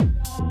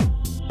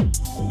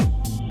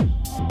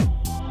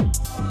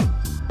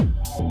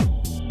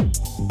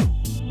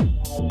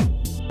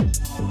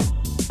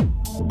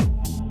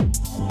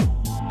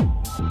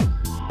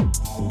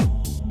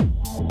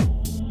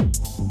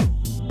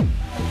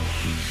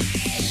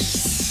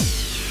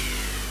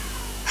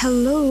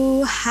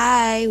Hello,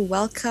 hi,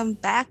 welcome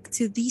back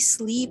to the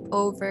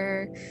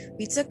sleepover.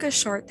 We took a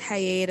short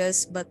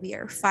hiatus, but we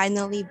are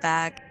finally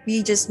back.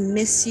 We just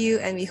miss you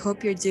and we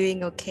hope you're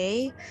doing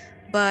okay.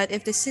 But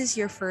if this is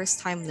your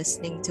first time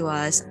listening to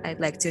us, I'd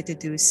like to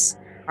introduce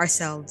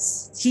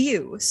ourselves to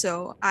you.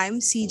 So I'm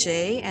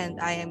CJ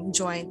and I am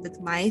joined with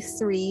my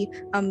three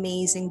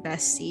amazing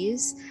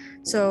besties.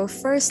 So,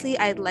 firstly,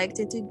 I'd like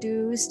to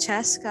introduce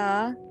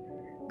Cheska.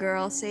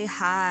 Girl, say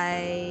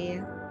hi.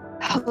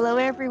 Hello,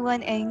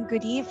 everyone, and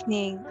good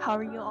evening. How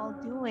are you all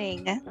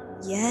doing?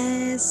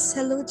 Yes,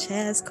 hello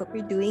Jess. Hope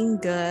you're doing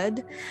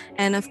good.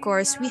 And of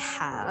course, we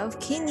have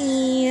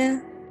Kinney.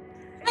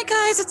 Hi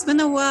guys, it's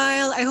been a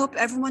while. I hope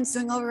everyone's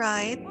doing all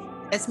right,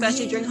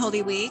 especially during Yay.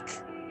 Holy Week.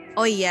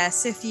 Oh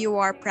yes, if you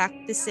are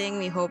practicing,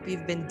 we hope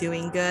you've been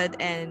doing good.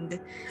 And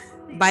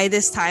by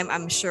this time,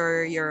 I'm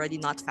sure you're already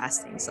not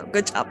fasting. So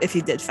good job if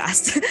you did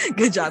fast.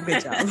 Good job,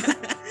 good job.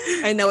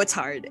 I know it's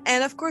hard.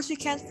 And of course, we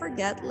can't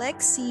forget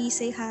Lexi.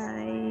 Say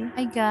hi.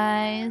 Hi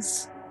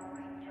guys.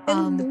 Yeah,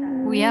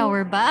 Hello.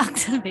 we're back.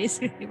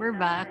 Basically, we're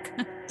back.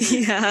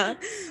 Yeah.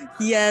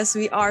 Yes,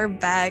 we are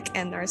back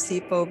and our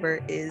sleepover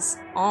is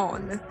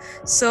on.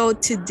 So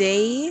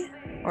today,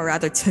 or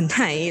rather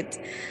tonight,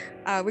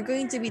 we're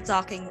going to be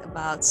talking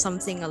about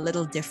something a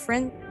little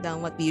different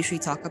than what we usually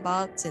talk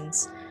about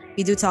since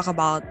we do talk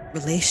about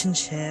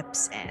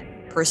relationships and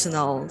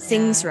personal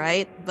things, Yeah.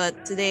 right? But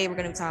today we're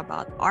going to talk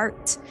about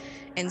art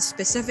and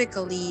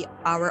specifically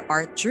our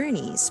art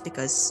journeys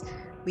because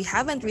we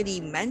haven't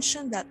really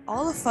mentioned that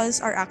all of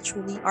us are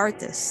actually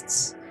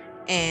artists.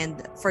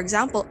 And for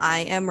example,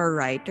 I am a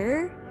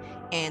writer,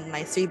 and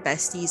my three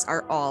besties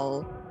are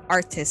all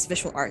artists,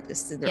 visual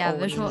artists in their Yeah, own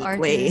visual unique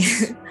way.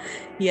 artists.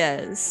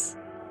 Yes.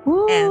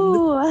 And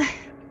Woo!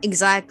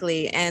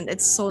 exactly. And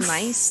it's so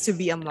nice to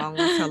be among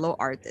fellow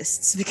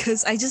artists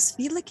because I just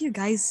feel like you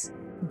guys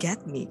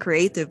get me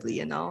creatively,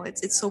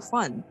 It's so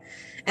fun.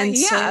 And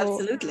Yeah, so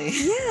absolutely.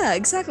 yeah,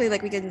 exactly.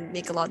 Like we can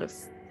make a lot of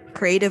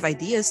creative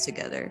ideas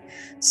together.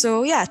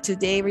 So yeah,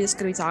 today we're just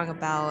gonna be talking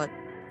about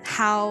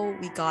how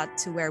we got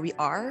to where we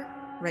are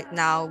right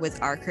now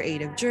with our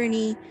creative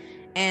journey.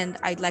 And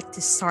I'd like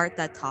to start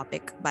that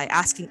topic by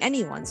asking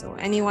anyone. So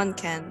anyone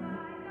can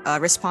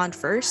respond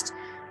first.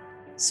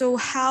 So,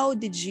 how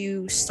did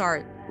you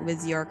start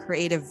with your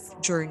creative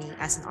journey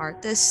as an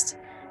artist?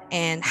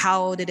 And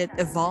how did it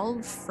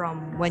evolve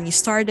from when you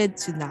started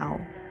to now?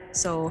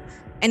 So,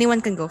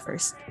 anyone can go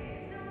first.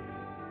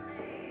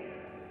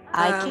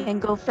 I can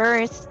go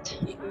first.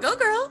 Go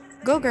girl.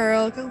 Go,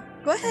 girl.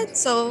 Go ahead.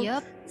 So,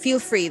 Yep. feel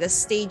free. The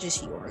stage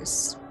is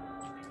yours.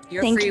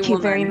 You're a free Thank you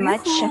very woman.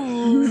 much.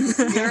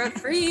 Woohoo! You're a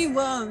free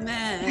woman.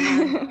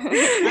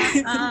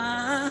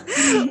 Uh-uh.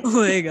 Oh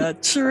my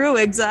god, true,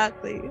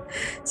 exactly.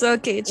 So,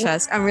 okay,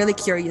 Chess, I'm really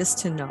curious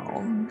to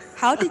know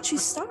how did you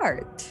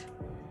start?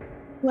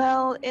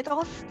 Well, it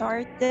all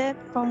started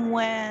from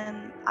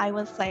when I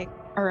was like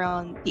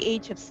around the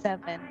age of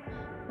 7,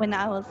 when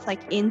I was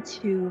like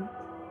into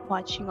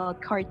watching all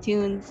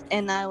cartoons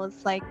and I was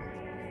like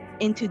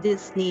into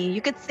Disney.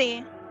 You could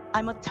say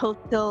I'm a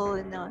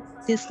total,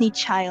 Disney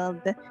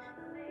child,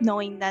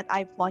 knowing that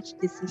I've watched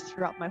Disney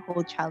throughout my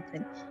whole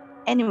childhood.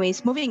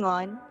 Anyways, moving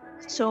on.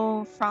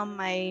 So, from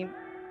my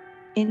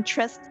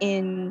interest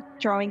in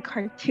drawing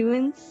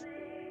cartoons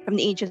from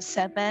the age of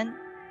 7,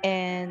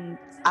 and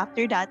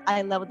after that,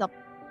 I leveled up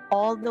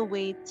all the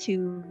way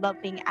to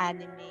loving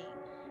anime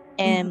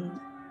and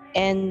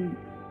and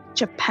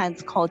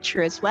Japan's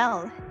culture as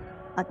well.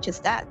 Not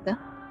just that,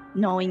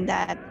 knowing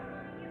that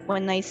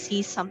when I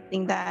see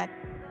something that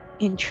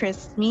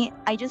interests me,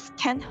 I just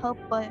can't help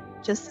but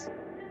just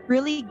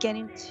really get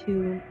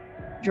into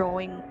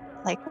drawing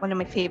like one of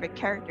my favorite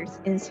characters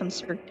in some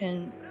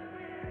certain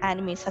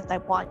animes that I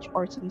watch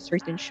or some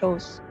certain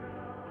shows.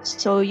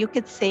 So you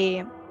could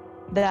say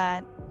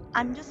that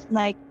I'm just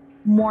like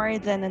more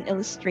than an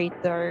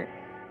illustrator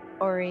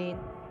or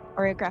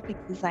a graphic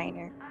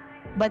designer,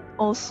 but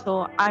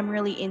also I'm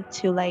really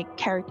into like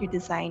character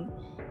design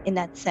in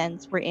that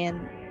sense.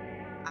 Wherein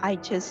I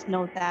just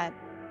know that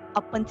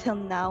up until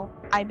now,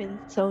 I've been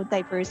so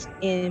diverse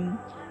in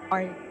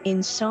art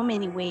in so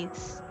many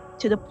ways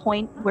to the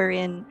point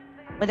wherein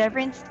whatever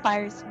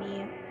inspires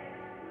me,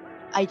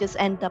 I just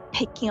end up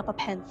picking up a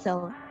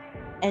pencil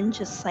and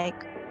just like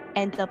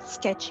end up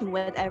sketching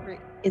whatever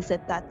is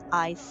it that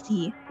I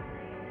see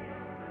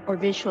or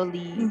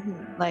visually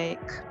Mm-hmm. like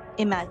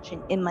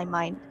imagine in my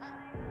mind.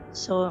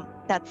 So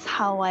that's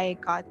how I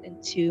got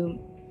into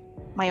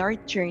my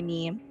art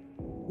journey,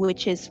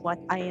 which is what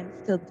I am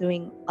still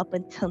doing up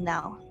until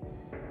now.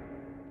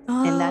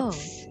 And Oh,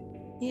 that's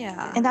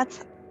yeah. and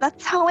that's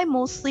that's how I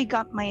mostly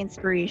got my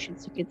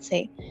inspirations, you could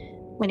say,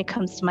 when it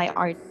comes to my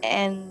art.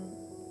 And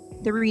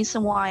the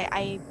reason why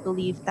I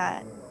believe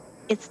that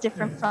it's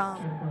different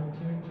from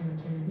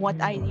what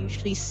I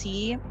usually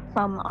see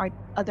from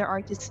other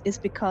artists is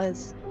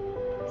because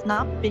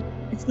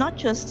it's not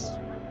just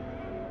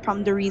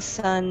from the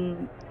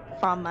reason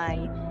from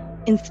my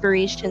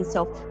inspirations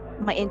of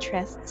my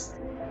interests,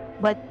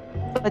 but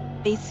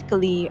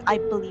basically I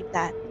believe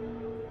that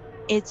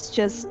it's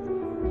just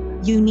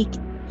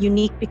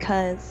unique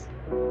because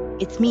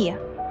it's me.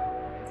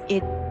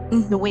 It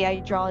The way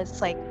I draw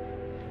is like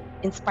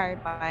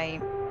inspired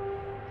by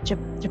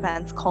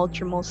Japan's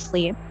culture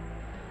mostly,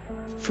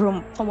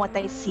 from what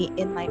I see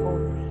in my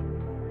own way.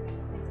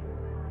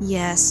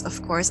 Yes,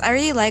 of course. I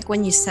really like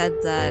when you said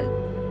that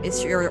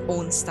it's your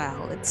own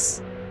style.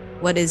 It's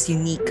what is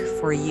unique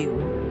for you.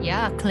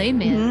 Yeah, claim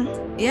it.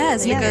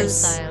 Yes, Claim your because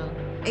style.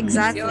 It's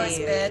yours,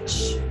 exactly. bitch.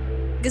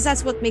 Because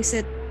that's what makes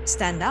it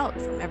stand out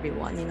from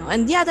everyone, you know.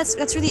 And yeah,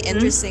 that's really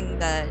interesting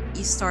that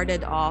you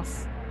started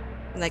off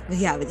like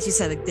yeah, but you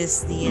said like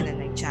Disney and then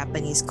like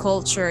Japanese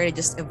culture, it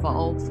just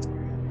evolved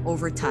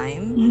over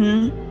time.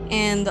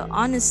 And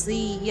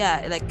honestly,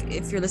 yeah, like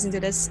if you're listening to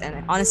this,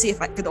 and honestly,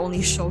 if I could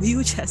only show you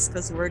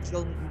Jessica's work,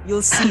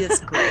 you'll see it's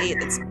great.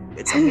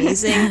 It's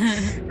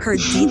amazing. Her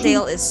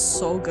detail is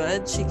so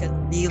good. She can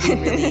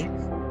really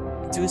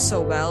do so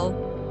well.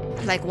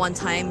 Like one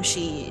time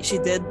she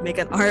did make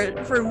an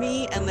art for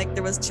me, and like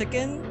there was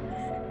chicken,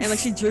 and like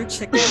she drew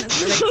chicken, and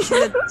like she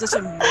did such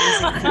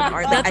amazing food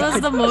art. Like That I was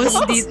could the most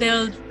eat.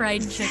 detailed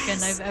fried chicken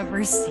I've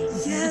ever seen.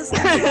 Yes,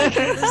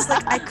 it was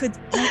like I could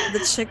eat the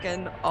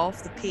chicken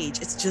off the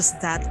page. It's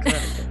just that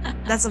good.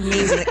 That's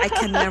amazing. Like I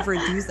can never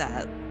do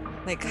that.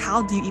 Like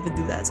how do you even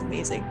do that? It's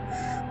amazing.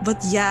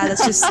 But yeah,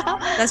 that's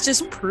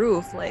just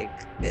proof. Like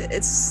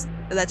it's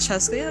that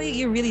Cheska, you know,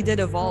 you really did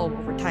evolve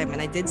over time,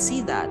 and I did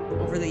see that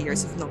over the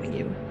years of knowing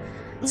you.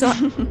 So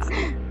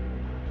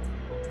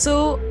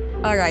so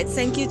all right,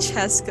 thank you,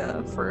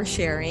 Cheska, for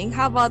sharing.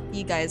 How about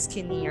you guys,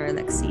 Kenny or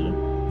Lexi?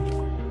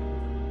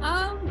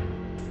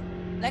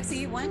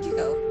 Lexi, why don't you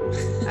go?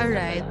 All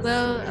right.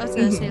 Well, I was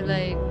gonna say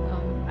like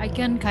I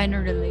can kind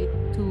of relate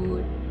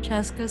to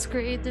Cheska's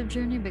creative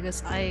journey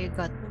because I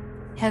got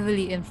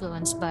heavily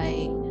influenced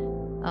by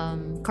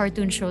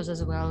cartoon shows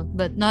as well,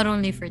 but not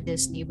only for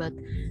Disney, but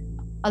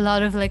a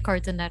lot of like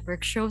Cartoon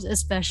Network shows,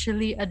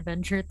 especially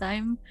Adventure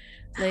Time.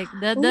 Like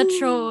that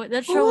show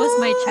was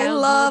my I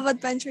childhood. love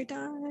Adventure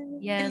Time.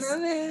 Yes, I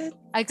love it.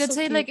 I could So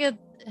say cute. like it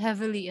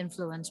heavily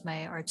influenced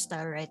my art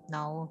style right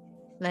now.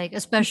 Like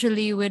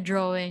especially with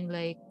drawing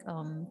like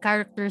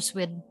characters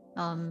with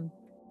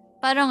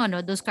parang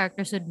ano, those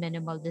characters with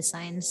minimal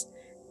designs.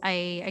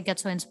 I get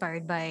so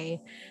inspired by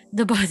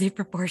the body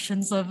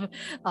proportions of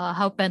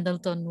how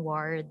Pendleton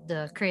Ward,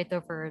 the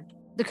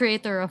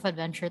creator of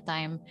Adventure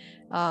Time,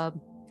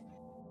 um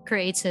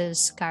creates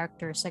his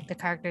characters, like the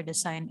character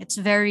design. It's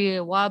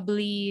very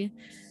wobbly.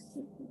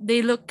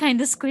 They look kind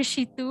of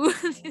squishy too.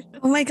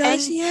 Oh my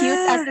gosh, And cute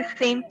at yeah. the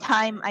same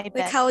time, I Like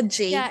bet. how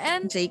Jake Yeah,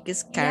 and Jake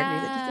is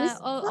character. Like, yeah, it's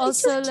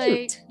also just like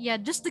cute. yeah,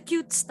 just the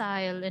cute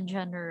style in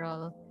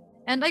general.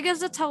 And I guess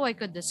that's how I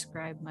could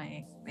describe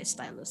my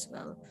style as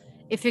well.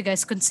 If you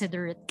guys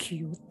consider it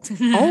cute.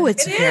 Oh,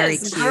 it's It very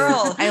is, cute.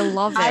 girl. I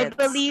love I it.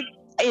 believe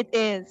it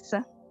is.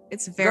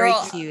 It's very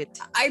Girl, cute.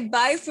 I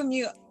buy from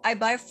you. I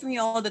buy from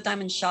you all the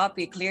time in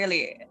Shopee.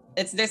 Clearly,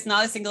 there's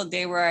not a single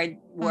day where I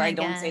my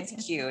don't say it's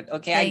God. cute.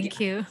 Okay, Thank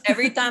you.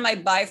 every time I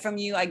buy from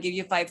you, I give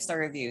you 5-star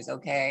reviews.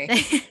 Okay.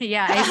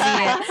 Yeah, I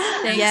see it.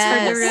 Thanks for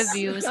the Yes.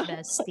 reviews,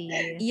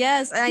 bestie.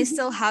 Yes, and I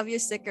still have your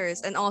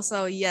stickers. And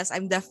also, yes,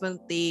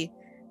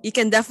 you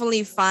can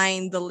definitely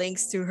find the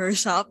links to her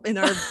shop in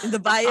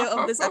the bio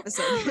of this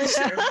episode.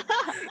 Sure.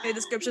 In the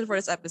description for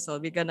this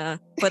episode. We're gonna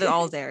put it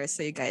all there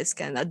so you guys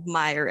can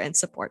admire and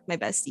support my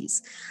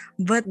besties.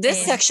 But This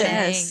Hey, section.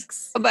 yes.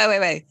 Thanks. Oh,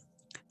 wait.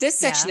 This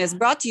section Yeah. is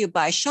brought to you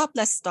by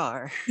Shopless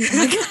Star. Oh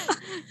my God.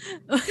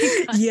 Oh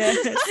my God.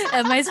 Yes.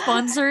 Am I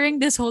sponsoring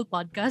this whole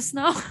podcast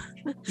now?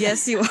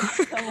 Yes, you are.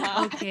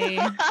 Somehow. Okay.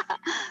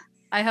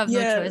 I have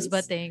no choice,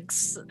 but Yes.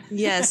 thanks.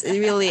 Yes, it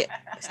really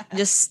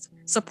just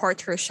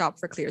support her shop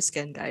for clear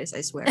skin, guys.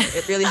 I swear.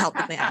 It really helped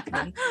with my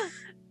acne.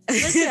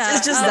 It's yeah,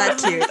 just that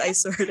cute, I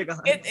swear to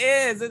God. It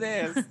is.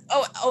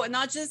 Oh,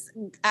 not just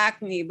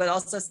acne, but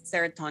also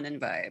serotonin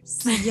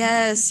vibes.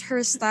 Yes,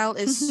 her style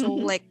is so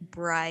like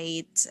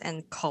bright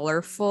and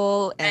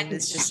colorful, and And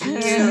it's just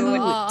cute.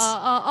 cute.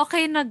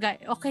 Okay na, guy.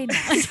 Okay na.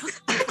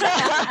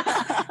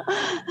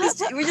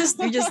 We're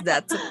just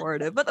that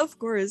supportive. But of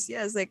course,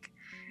 yes, like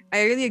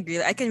I really agree.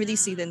 I can really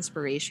see the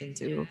inspiration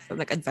too from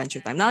like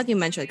Adventure Time. Now that you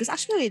mention it, because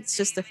actually it's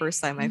just the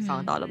first time I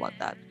found out about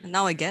that, and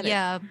now I get it.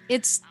 Yeah,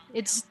 it's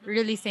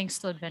really thanks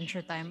to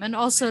Adventure Time, and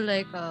also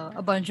like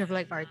a bunch of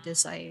like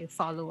artists I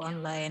follow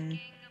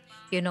online.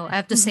 You know, I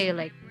have to say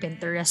like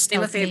Pinterest Name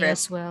a helped me favorite.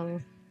 as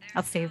well.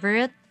 A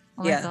favorite?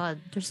 Oh my Yeah. God,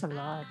 there's a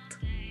lot.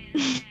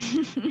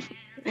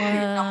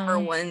 Number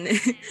Wow. one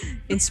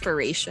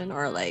inspiration,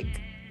 or like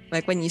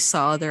when you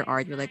saw their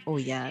art, you're like, oh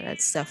yeah,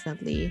 that's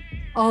definitely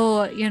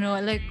Oh, you know,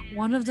 like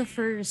one of the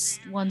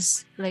first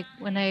ones, like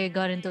when I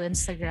got into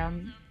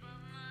Instagram,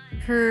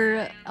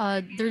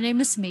 their name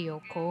is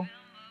Miyoko.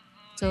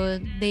 So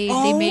they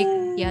make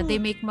they Oh.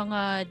 make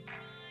mga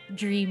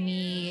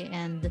dreamy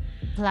and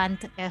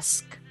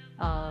plant-esque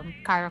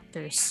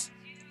characters.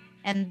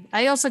 And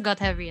I also got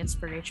heavy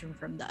inspiration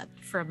from that,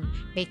 from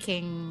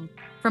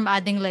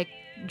adding like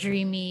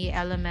dreamy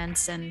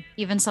elements and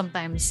even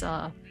sometimes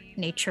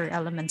nature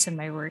elements in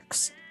my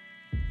works.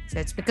 So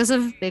it's because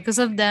of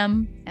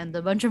them and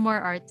a bunch of more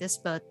artists.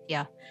 But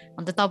yeah,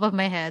 on the top of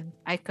my head,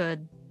 I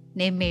could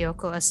name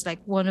Mayoko as like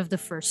one of the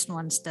first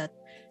ones that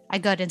I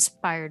got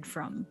inspired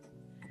from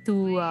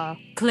to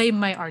claim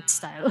my art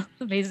style,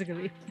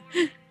 basically.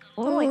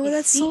 Oh, I Oh,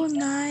 that's so see.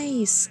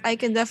 nice. I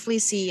can definitely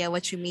see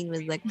what you mean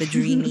with like the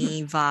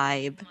dreamy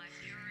vibe.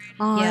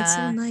 Oh, that's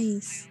so Yeah,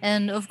 nice.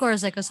 and of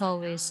course, like as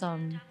always,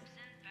 an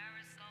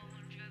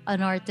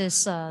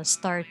artist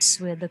starts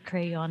with a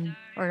crayon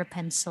or a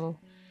pencil,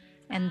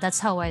 and that's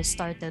how I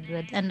started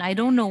with. And I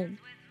don't know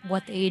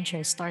what age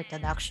I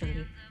started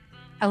actually.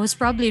 I was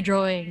probably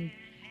drawing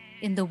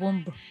in the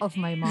womb of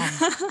my mom.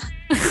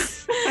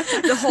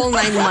 The whole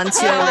 9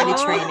 months you're already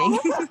training.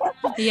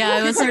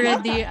 Yeah,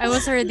 I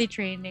was already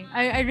training.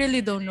 I really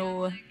don't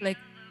know like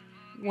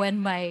when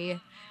my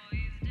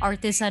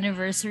artist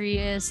anniversary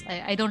is.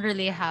 I don't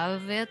really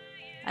have it.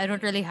 I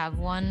don't really have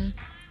one.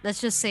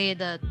 Let's just say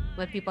that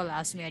when people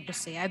ask me, I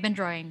just say I've been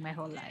drawing my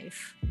whole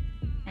life.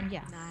 And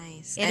yeah,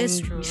 Nice. it is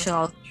And you true.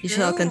 shall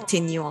True.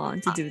 continue on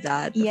to do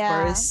that, of Yeah.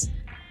 course.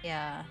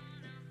 Yeah.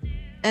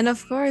 And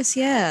of course,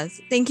 yes.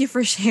 Thank you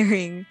for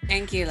sharing.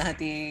 Thank you,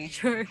 Lati.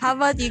 Sure. How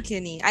about you,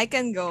 Kenny? I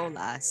can go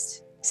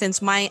last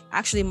since my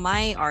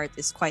art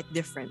is quite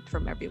different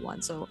from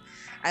everyone. So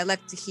I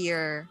like to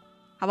hear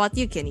how about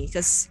you, Kenny?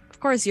 Because of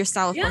course your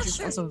style of Yeah, course is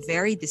sure. also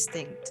very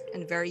distinct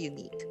and very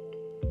unique.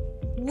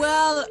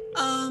 Well,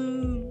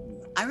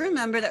 I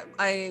remember that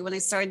when I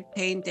started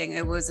painting,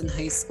 it was in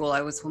high school.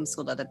 I was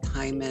homeschooled at the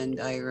time,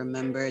 and I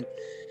remembered,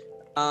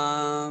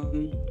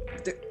 um,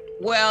 the,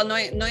 well,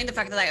 knowing the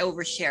fact that I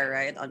overshare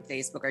right on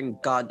Facebook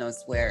and God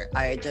knows where,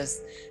 I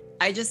just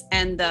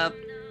end up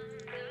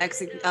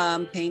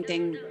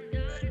painting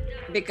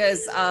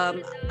because I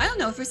don't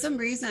know, for some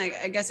reason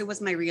I guess it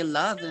was my real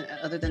love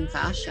other than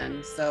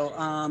fashion. So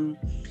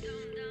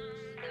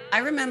I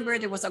remember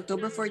it was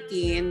October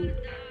 14,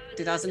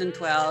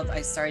 2012.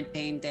 I started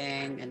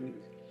painting, and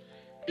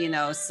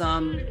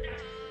some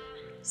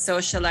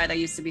socialite I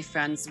used to be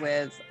friends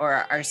with,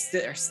 or are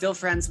still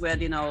friends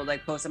with,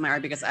 like posted my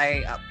art because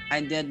I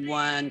did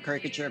one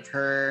caricature of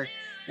her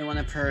and one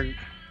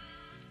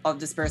of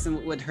this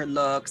person with her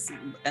looks,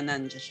 and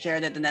then just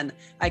shared it, and then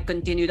I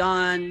continued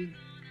on,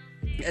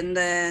 and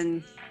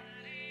then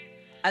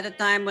at the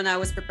time when I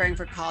was preparing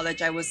for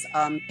college, I was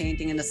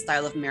painting in the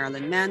style of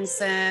Marilyn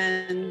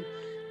Manson.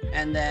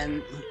 And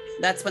then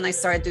that's when I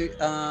started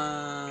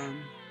to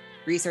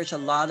research a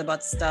lot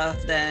about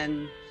stuff.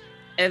 Then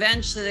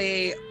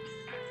eventually,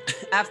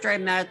 after I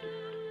met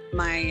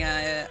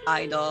my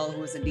idol,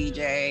 who was a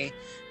DJ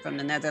from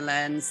the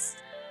Netherlands,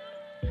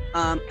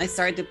 I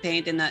started to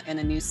paint in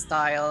a new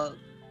style.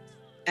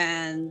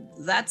 And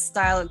that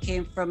style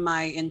came from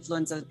my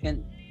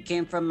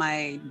came from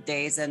my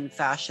days in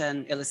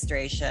fashion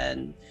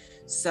illustration.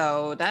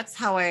 So that's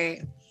how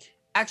I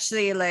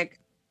actually uh,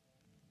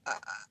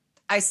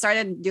 I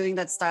started doing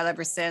that style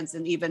ever since,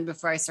 and even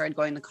before I started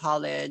going to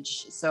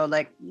college. So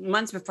like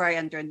months before I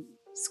entered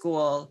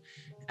school,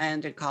 I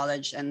entered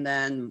college, and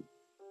then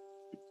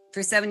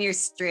for 7 years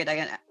straight,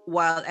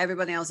 while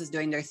everybody else is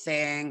doing their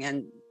thing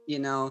and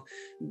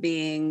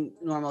being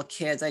normal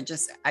kids, I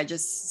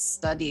just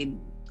studied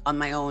on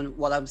my own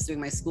while I was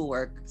doing my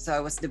schoolwork. So I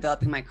was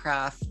developing my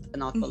craft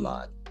an awful Mhm.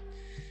 lot.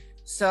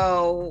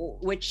 So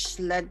which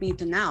led me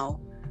to now.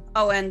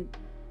 Oh, and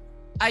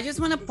I just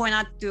want to point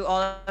out to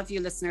all of you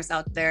listeners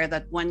out there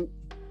that when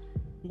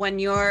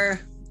you're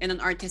in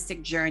an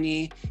artistic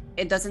journey,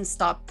 it doesn't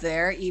stop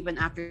there. Even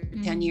after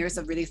 10 years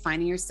of really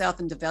finding yourself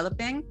and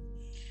developing,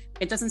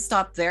 it doesn't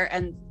stop there.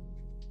 And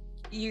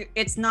you're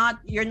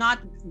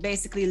not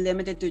basically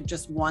limited to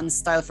just one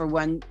style. For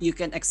one, you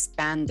can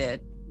expand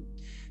it.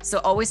 So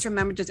always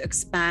remember to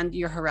expand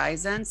your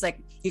horizons.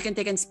 Like, you can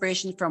take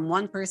inspiration from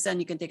one person,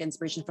 you can take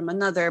inspiration from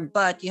another,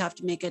 but you have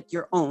to make it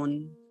your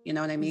own. You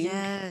know what I mean?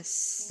 Yes.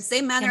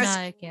 Same manner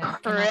as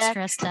Cannot Correct.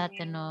 stress that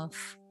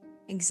enough.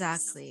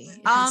 Exactly.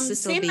 It has to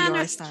still same be manner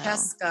your as style.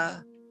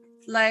 Jessica.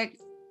 Like,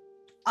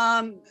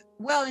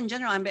 well, in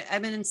general,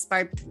 I've been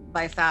inspired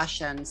by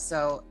fashion.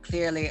 So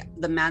clearly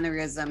the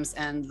mannerisms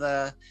and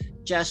the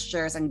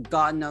gestures and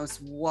God knows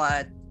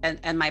what,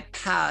 and my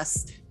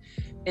past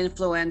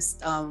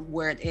influenced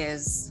where it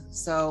is.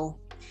 So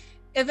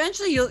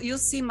eventually you'll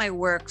see my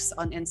works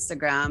on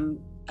Instagram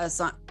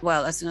as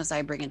soon as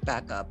I bring it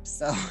back up.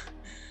 So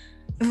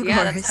Of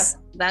yeah, course.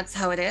 that's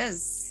how it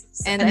is.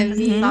 So, And and I it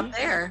doesn't mean, stop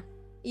there.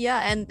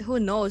 yeah, and who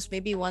knows,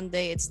 maybe one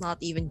day it's not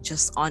even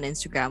just on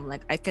Instagram.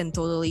 Like, I can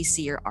totally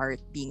see your art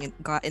being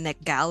in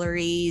like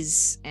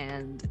galleries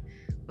and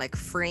like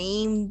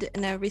framed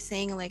and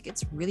everything. Like,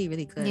 it's really,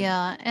 really good.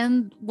 Yeah,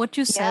 and what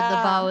you said Yeah.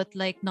 about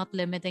like not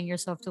limiting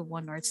yourself to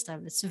one art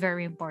style, it's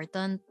very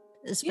important,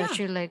 Yeah.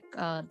 especially like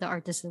the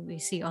artists that we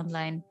see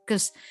online,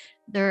 because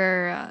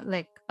there are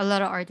like a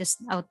lot of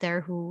artists out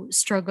there who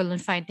struggle in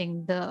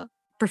finding the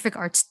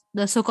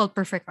so-called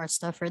perfect art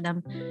stuff for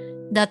them,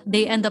 that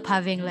they end up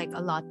having like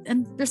a lot,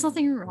 and there's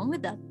nothing wrong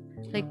with that.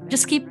 Like,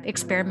 just keep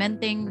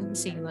experimenting,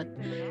 see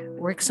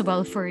works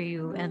well for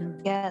you, and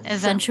Yes.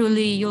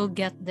 eventually you'll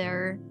get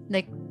there.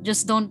 Like,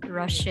 just don't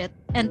rush it,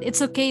 and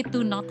it's okay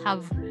to not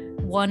have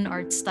one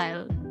art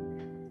style.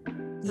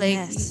 Like,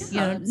 Yes. you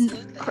know,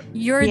 Absolutely.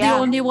 you're the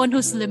Yeah. only one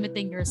who's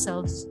limiting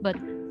yourselves, but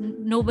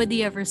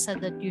nobody ever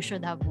said that you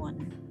should have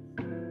one.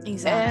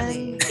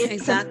 Exactly. And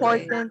it's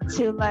Exactly. important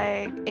to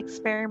like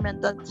experiment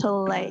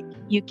until like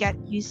you get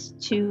used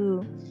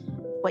to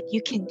what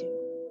you can do,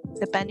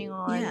 depending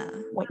on Yeah.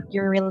 what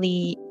you're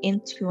really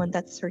into on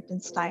that certain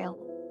style.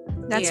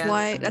 That's Yeah.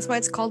 why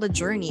it's called a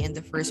journey in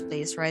the first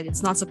place, right?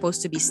 It's not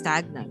supposed to be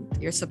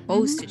stagnant. You're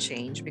supposed to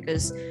change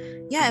because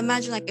yeah,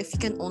 imagine like if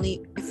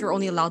you're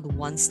only allowed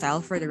one style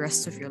for the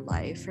rest of your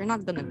life, you're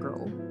not gonna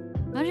grow.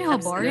 Imagine how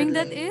boring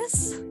that Absolutely.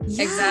 is.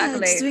 Yeah,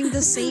 Exactly. it's doing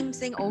the same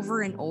thing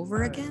over and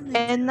over again.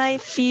 Like, And I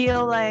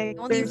feel like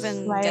don't there's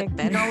even like get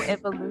better. no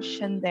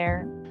evolution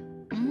there.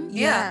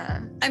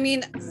 Yeah. I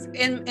mean,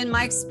 in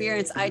my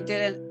experience, I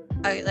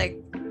like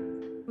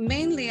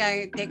mainly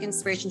I take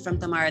inspiration from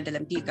Tamara de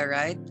Lempica,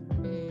 right?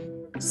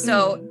 So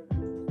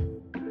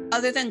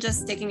other than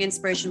just taking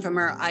inspiration from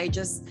her,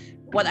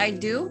 what I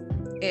do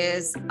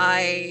is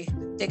I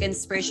take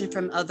inspiration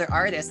from other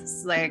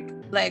artists like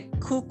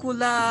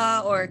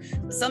Kukula, or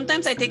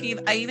sometimes I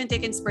even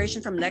take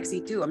inspiration from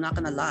Lexi too. I'm not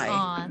gonna lie.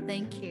 Aw,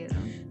 thank you.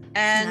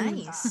 And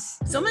Nice.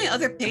 so many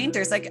other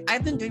painters. Like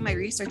I've been doing my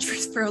research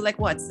for like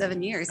what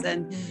 7 years,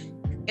 and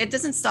it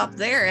doesn't stop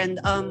there. And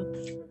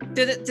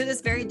to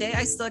this very day,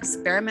 I still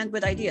experiment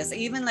with ideas. I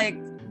even like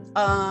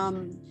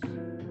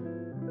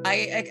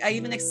I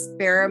even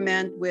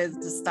experiment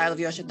with the style of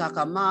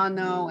Yoshitaka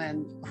Amano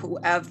and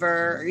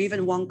whoever, or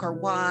even Wong Kar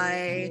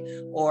Wai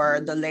or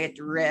the late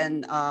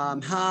Ren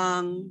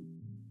Hang.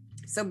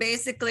 So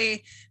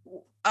basically,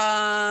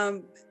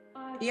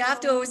 you have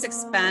to always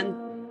expand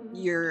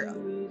your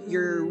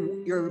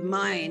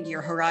mind,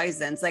 your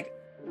horizons. Like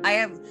I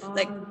have,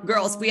 like,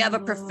 girls, we have a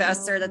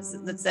professor that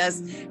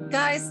says,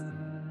 guys,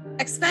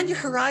 expand your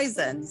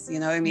horizons. You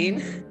know what I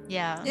mean?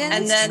 Yeah. Yeah,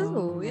 And that's then-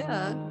 true.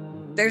 Yeah.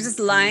 There's this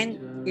line,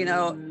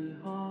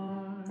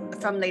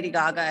 from Lady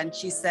Gaga, and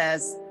she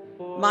says,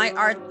 my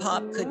art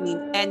pop could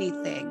mean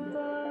anything.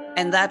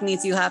 And that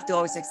means you have to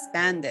always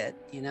expand it.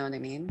 You know what I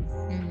mean?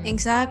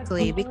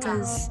 Exactly,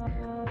 because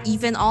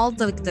even all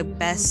the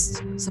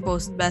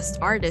supposed best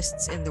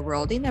artists in the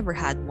world, they never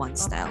had one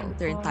style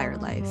their entire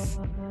life.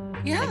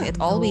 Yeah. Like, it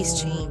always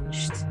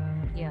changed.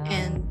 Yeah.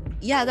 And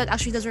yeah, that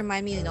actually does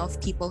remind me, of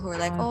people who are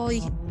like, oh,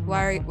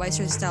 why is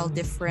your style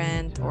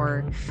different?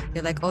 Or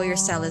they're like, oh, your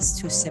style is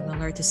too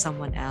similar to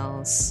someone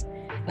else.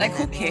 Like,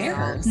 who And then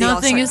cares? they all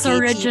Nothing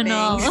start is gatekeeping.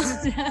 original.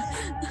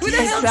 Who the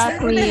hell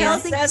Exactly.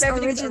 Nothing says is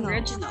everything's original.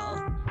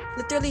 original?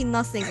 Literally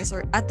nothing is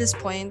at this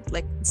point,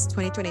 like, it's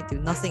 2022,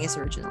 nothing is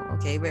original.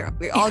 Okay,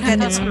 we all get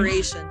Mhm.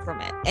 inspiration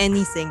from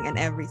anything and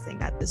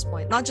everything at this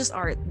point, not just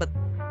art but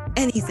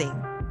anything.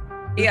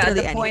 Yeah,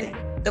 Literally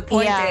the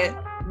point anything.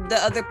 Yeah. the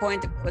other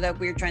point that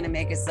we're trying to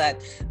make is that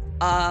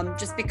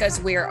just because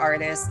we're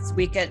artists,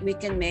 we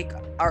can make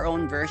our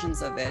own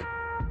versions of it,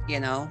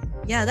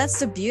 Yeah, that's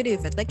the beauty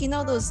of it. Like,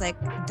 those like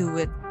do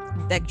it,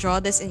 like draw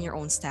this in your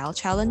own style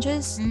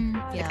challenges.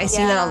 Yeah. I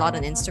see that a Yeah. lot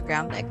on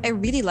Instagram. Like, I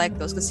really like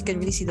those because you can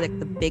really see like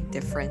the big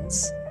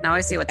difference. Now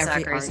I see what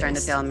Every Zachary is trying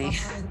to artist. tell me.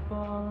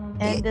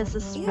 And this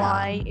is Yeah.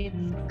 why it's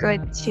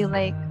good to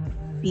like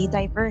be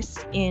diverse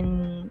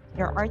in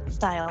your art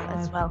style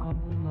as well.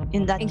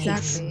 In that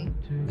case.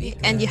 Exactly.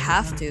 And you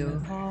have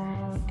to.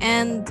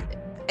 And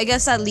I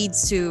guess that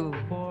leads to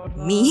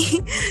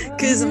me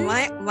because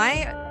my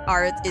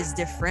art is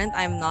different.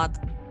 I'm not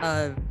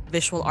a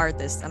visual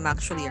artist. I'm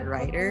actually a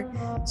writer.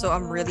 So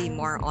I'm really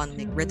more on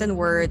like written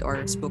word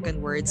or spoken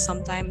word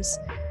sometimes.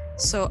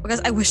 So because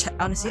I wish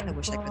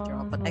I could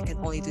draw, but I can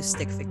only do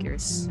stick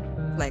figures.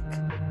 Like,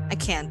 I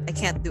can't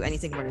do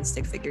anything more than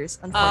stick figures,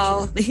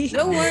 Oh, unfortunately.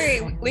 don't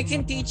worry, we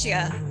can teach you.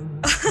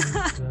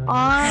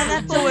 Oh,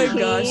 that's Oh my okay.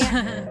 gosh.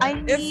 I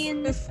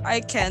mean, if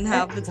I can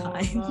have the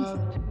time.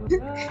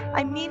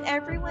 I mean,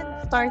 everyone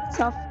starts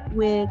off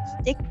with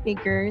stick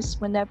figures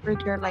whenever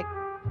they're like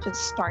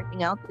just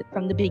starting out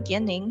from the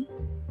beginning.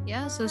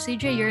 Yeah, so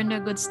CJ, you're in a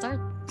good start.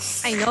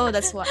 I know,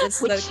 that's what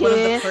it's like Which one of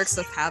the is- perks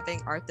of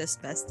having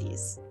artist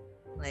besties.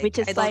 Like, Which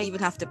is I don't like- even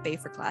have to pay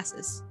for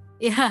classes.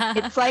 Yeah.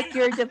 It's like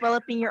you're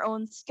developing your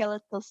own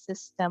skeletal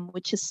system,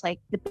 which is like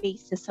the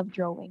basis of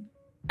drawing.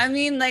 I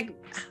mean, like,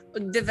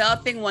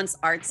 developing one's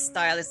art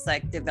style is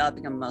like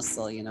developing a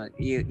muscle. You get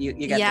You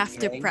the have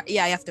to feeling. you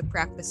have to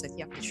practice it.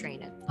 You have to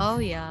train it. Oh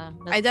yeah.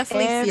 I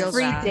definitely feel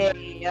Every that.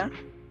 day.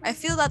 I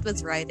feel that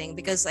with writing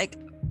because, like,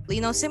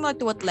 similar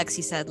to what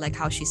Lexi said, like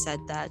how she said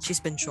that she's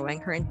been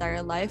drawing her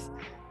entire life.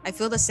 I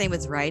feel the same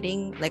with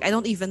writing. Like, I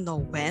don't even know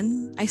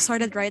when I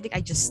started writing. I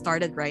just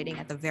started writing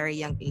at a very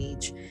young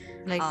age.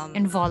 Like Um,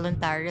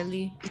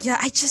 involuntarily.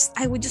 yeah,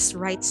 I would just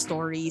write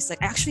stories.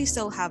 Like I actually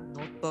still have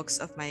notebooks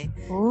of my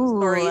Ooh.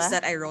 stories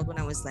that I wrote when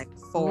I was like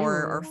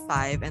 4 or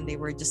 5, and they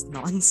were just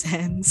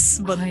nonsense,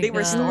 Oh but my they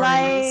were god.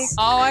 Like stories.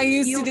 Oh, I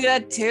used to you. do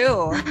that too.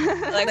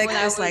 Like Like when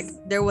I there's was like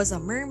there was a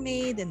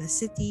mermaid in a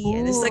city,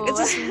 and it's Ooh.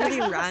 just really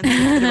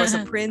random. There was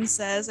a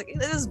princess. Like it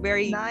was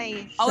very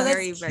Nice. Oh, that's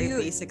very cute.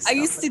 basic I stuff.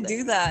 used to But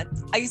do that.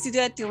 I used to do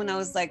that too when I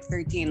was like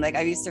 13. Like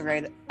I used to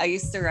write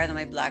on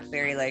my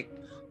BlackBerry like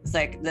it's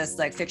like this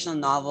like fictional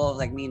novel of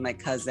like me and my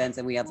cousins,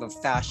 and we have a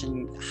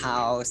fashion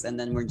house, and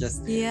then we're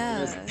just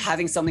yeah,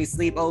 having so many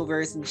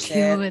sleepovers and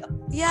shit. Cute.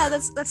 yeah,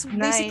 that's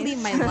basically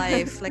Nice. my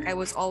life. Like I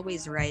was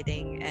always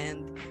writing,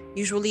 and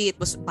usually it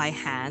was by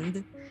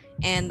hand.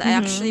 And I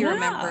actually Mhm. Yeah.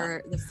 remember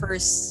the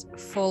first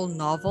full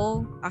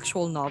novel,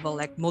 actual novel,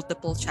 like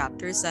multiple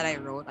chapters that I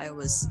wrote. I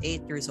was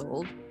 8 years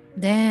old,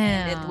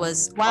 and it Damn.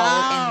 was all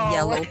in Wow.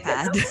 yellow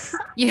pad.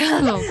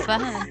 Yellow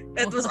fan.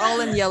 It was all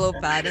in yellow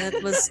pad, and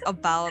it was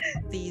about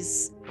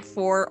these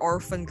 4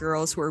 orphan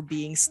girls who were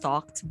being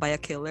stalked by a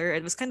killer.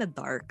 It was kind of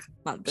dark,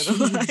 not gonna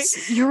lie.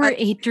 Jeez. You were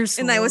I- 8 years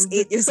and I was old.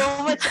 8 years So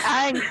old. much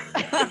angst.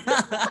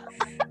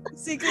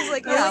 See, because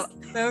like That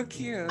was so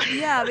cute.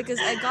 yeah, because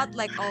I got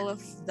like all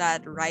of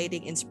that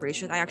writing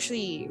inspiration. I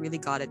actually really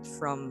got it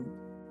from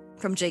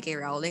J.K.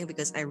 Rowling,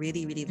 because I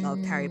really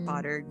loved Harry Mm.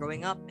 Potter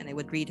growing up, and I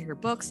would read her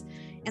books,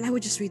 and I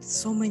would just read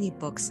so many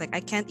books. Like I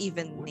can't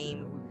even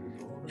name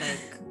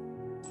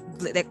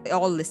like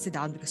all listed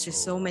down, because there's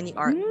so many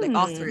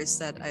authors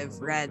that I've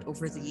read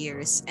over the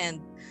years. And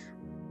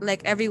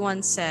like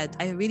everyone said,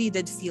 I really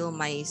did feel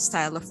my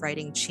style of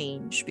writing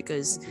change,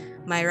 because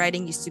my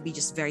writing used to be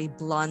just very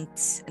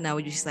blunt, and I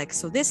would just like,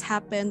 so this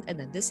happened and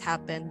then this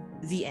happened,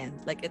 the end.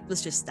 Like it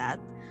was just that.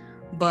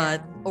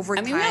 But Yeah. over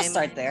I mean, we all time,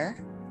 start there.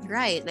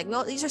 right? Like,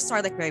 well, these just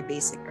start like very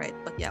basic, right?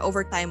 But yeah,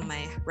 over time,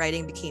 my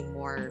writing became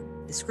more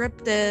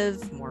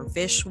descriptive, more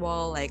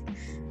visual. Like,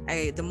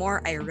 the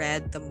more I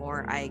read, the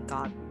more I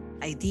got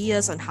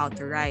ideas on how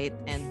to write.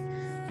 And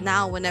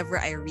now, whenever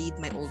I read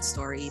my old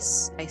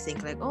stories, I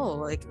think like, oh,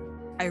 like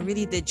I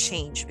really did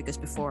change, because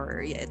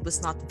before, yeah, it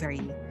was not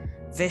very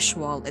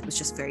visual. It was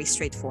just very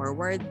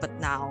straightforward. But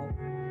now,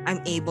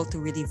 I'm able to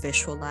really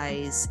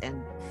visualize,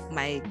 and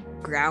my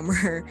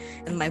grammar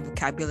and my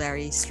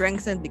vocabulary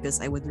strengthened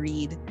because I would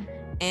read.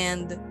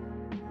 And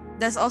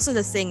that's also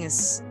the thing,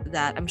 is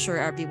that I'm sure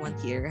everyone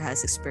here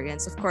has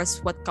experienced. Of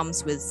course, what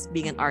comes with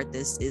being an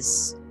artist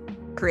is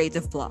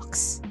creative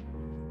blocks.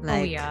 Oh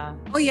Like, yeah.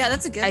 Oh yeah,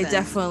 that's a good. I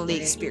definitely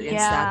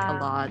experienced that a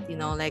Yeah.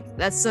 lot. Like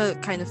that's a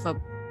kind of a,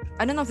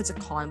 I don't know if it's a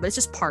con, but it's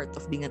just part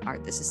of being an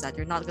artist, is that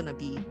you're not gonna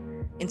be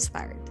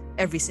inspired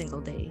every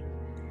single day.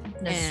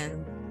 That's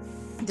And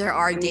true. there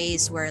are I mean-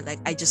 days where like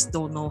I just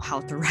don't know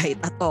how to write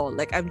at all.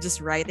 Like I'm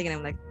just writing and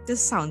I'm like, this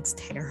sounds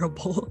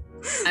terrible.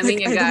 I mean,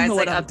 Like, you I don't guys know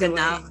like what I'm up to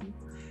now. doing.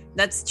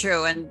 That's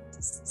true. And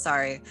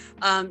sorry,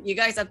 you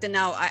guys up to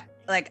now.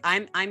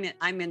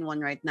 I'm in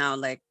one right now.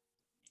 Like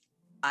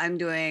I'm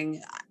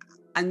doing.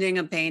 I'm doing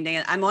a painting,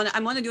 and I want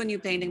to do a new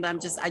painting, but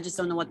I just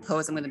don't know what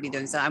pose I'm going to be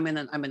doing. So I'm in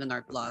an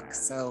art block.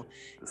 So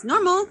it's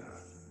normal.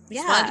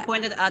 Just wanted to Yeah,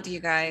 point it out to you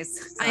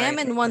guys. I am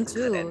Sorry. in one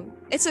too.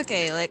 It's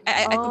okay. Like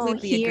I Oh,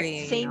 completely here,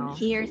 agree. same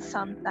here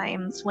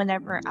sometimes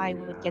whenever I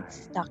would get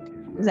stuck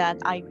that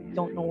I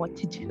don't know what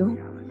to do.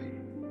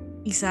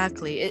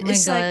 Exactly. Oh my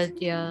It's like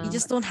god, yeah. you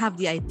just don't have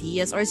the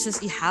ideas, or it's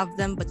just you have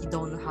them but you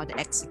don't know how to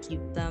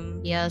execute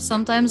them. Yeah,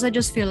 sometimes I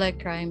just feel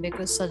like crying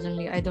because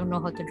suddenly I don't know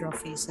how to draw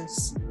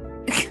faces.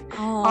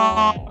 Oh,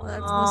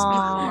 that must be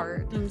Aw.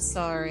 hard. I'm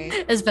sorry.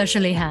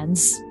 Especially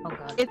hands. Oh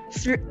god.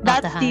 That's the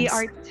the hands.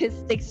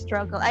 artistic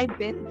struggle. I've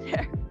been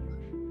there.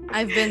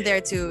 I've been there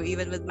too,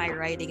 even with my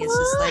writing. It's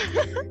just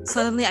like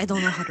suddenly I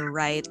don't know how to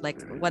write. Like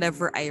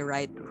whatever I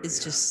write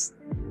is just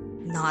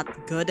not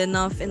good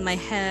enough in my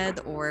head,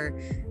 or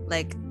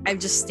like I'm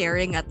just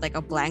staring at like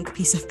a blank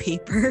piece of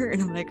paper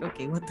and I'm like,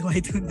 okay, what do I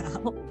do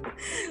now?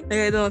 Like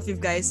I don't know if you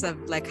guys have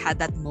like had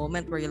that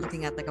moment where you're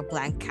looking at like a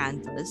blank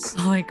canvas,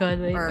 Oh my god,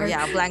 wait. or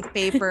yeah, a blank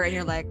paper, and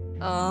you're like,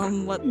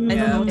 what, I don't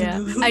know what Yeah.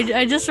 to do.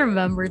 I just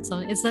remembered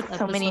something. It's that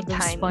So many episode of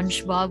times.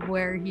 SpongeBob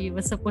where he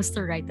was supposed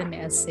to write an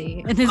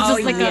essay, and it's Oh,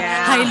 just like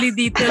yeah. a highly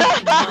detailed.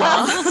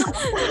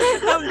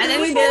 And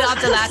then we did it up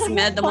to last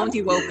minute the moment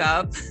he woke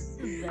up.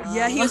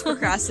 Yeah, he was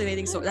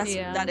procrastinating, so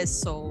Yeah. that is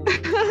so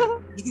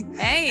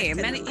Hey, I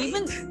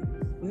can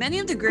many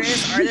of the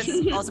greatest artists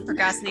also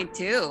procrastinate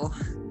too.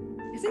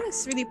 I think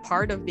it's really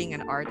part of being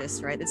an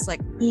artist, right? It's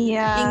like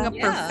Yeah. being a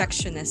Yeah.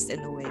 perfectionist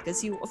in a way,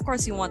 because you, of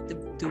course, you want to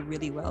do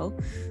really well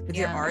with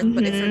your Yeah. art,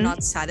 but if you're Mhm.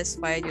 not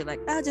satisfied, you're like,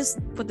 just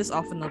put this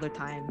off another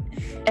time,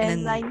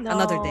 And then I know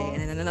another day,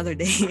 and then another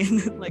day, and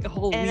then like a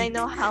whole And I week.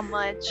 know how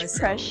much or so.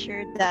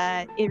 pressure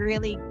that it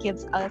really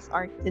gives us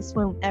artists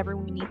whenever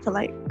we need to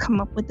like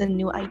come up with a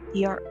new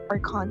idea or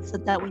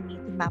concept that we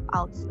need to map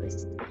out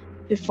first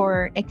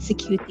before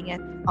executing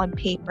it on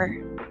paper.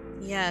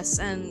 Yes,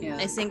 and Yeah.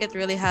 I think it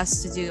really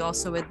has to do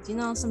also with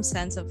some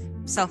sense of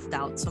self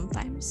doubt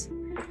sometimes,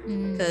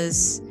 Mm.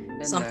 because Been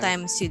there.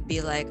 sometimes you'd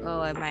be like,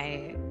 oh, am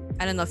I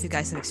I don't know if you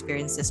guys have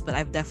experienced this, but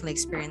I've definitely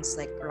experienced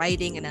like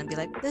writing and then be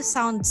like, this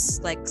sounds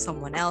like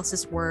someone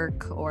else's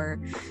work, or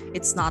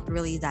it's not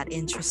really that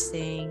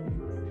interesting.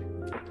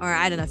 Or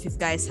I don't know if you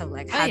guys have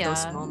like Oh had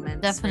those yeah,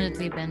 moments.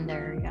 definitely been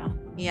there. Yeah.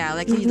 Yeah,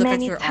 like you look at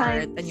Many your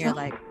art and times. you're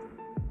like,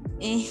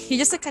 you're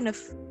just like kind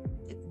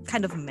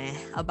of meh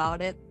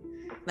about it.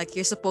 Like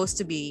you're supposed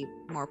to be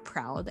more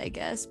proud, I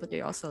guess, but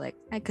you're also like,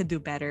 I could do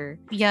better.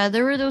 Yeah,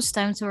 there were those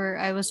times where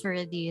I was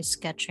already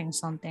sketching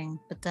something,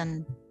 but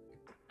then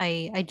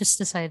I just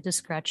decided to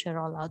scratch it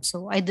all out.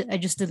 So I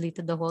just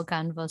deleted the whole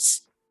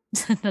canvas.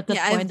 At that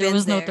Yeah, I've point, there been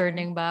was no there.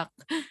 turning back.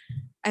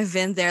 I've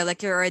been there,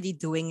 like you're already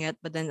doing it,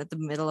 but then at the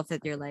middle of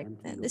it, you're like,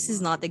 this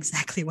is not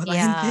exactly what I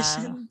Yeah,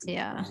 envisioned.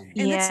 yeah.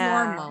 And it's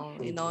Yeah.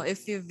 normal,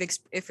 if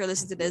if you're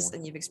listening to this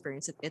and you've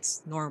experienced it,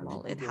 it's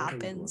normal. It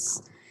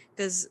happens,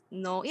 because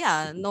no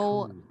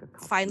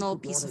final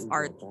piece of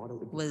art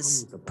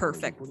was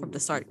perfect from the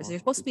start, because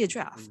it's supposed to be a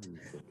draft.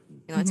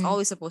 It's Mhm.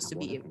 always supposed to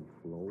be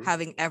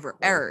having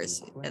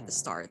errors at the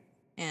start,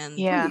 and Oh,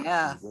 Yeah.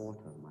 yeah.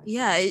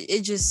 yeah,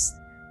 it just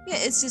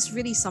it's just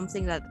really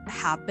something that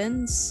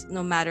happens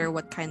no matter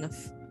what kind of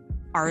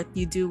art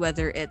you do,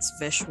 whether it's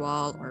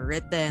visual or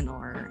written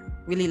or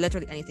really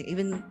literally anything.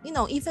 Even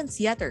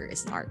theater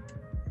is an art.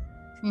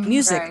 Mhm.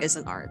 Music Right. is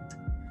an art.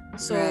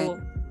 So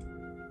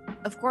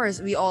of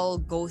course we all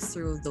go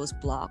through those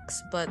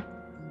blocks, but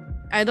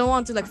I don't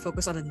want to like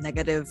focus on the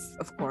negative,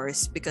 of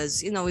course,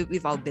 because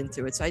we've all been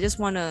through it. So I just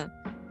want to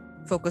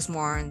focus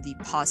more on the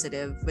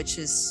positive, which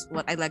is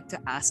what I like to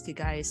ask you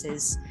guys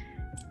is,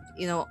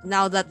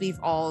 now that we've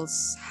all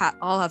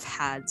have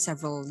had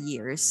several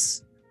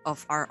years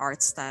of our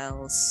art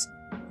styles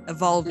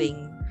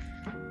evolving,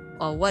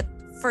 what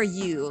for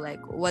you,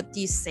 like what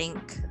do you think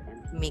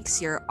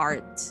makes your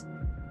art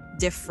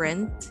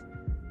different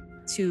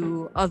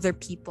to other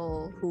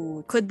people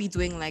who could be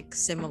doing like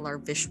similar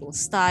visual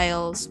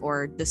styles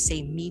or the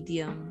same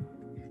medium?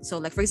 So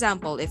like for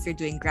example, if you're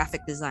doing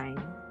graphic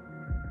design,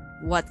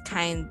 what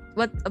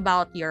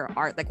about your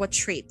art, like what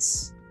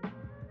traits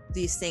do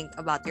you think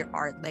about your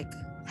art like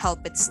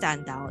help it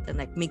stand out and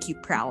like make you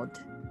proud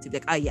to be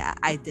like, oh yeah,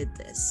 I did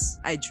this,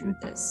 I drew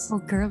this? Oh,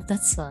 girl,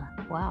 that's a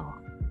wow.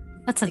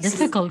 That's a Makes you-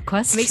 difficult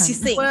question. Makes you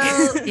think.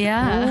 Well,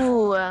 Yeah.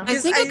 Ooh. I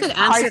Because think I could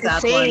Hard answer to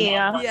that say.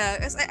 one. yeah,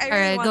 'cause I All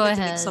really right, go wanted to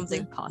make ahead.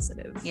 something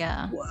positive.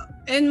 Yeah. Well,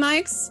 in my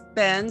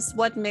expense,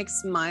 what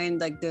makes mine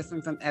like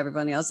different from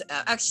everybody else?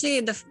 Actually,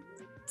 the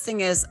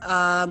thing is,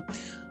 I'm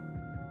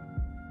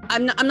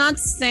not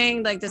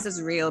saying like this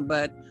is real,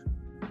 but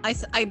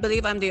I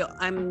believe I'm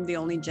the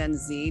only Gen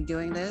Z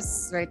doing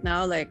this right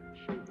now. Like,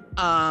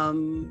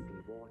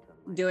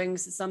 doing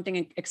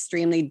something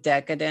extremely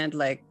decadent,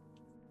 like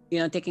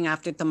taking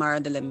after Tamara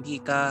de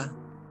Lempica.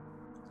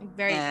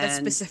 Very that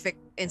And- specific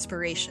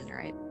inspiration,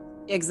 right?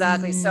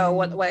 Exactly. So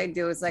what Mm. what I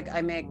do is like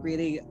I make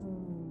really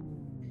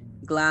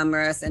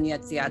glamorous and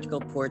yet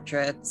theatrical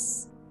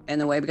portraits in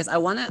a way, because I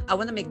wanna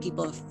make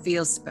people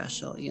feel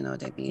special. You know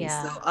what I mean?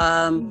 Yeah.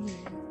 So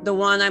the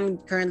one I'm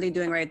currently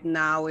doing right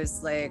now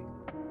is like,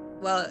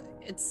 well,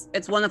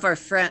 it's one of our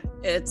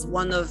friends.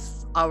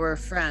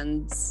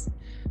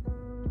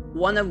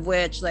 One of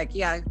which, like,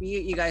 yeah,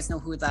 you guys know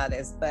who that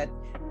is. But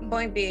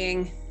point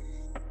being,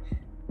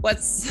 what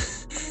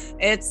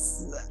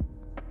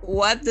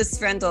this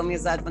friend told me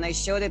is that when I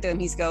showed it to him,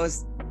 he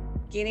goes,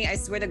 Kini, I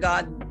swear to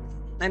God,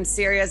 I'm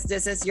serious.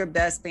 This is your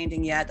best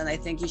painting yet, and I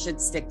think you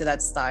should stick to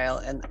that style.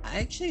 And I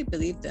actually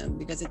believed him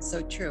because it's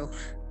so true.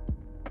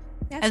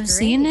 That's I've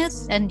seen great. it,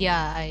 and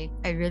yeah,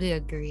 I really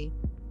agree.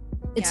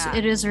 Yeah.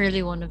 It is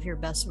really one of your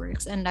best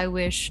works, and I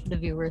wish the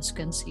viewers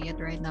can see it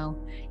right now.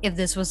 If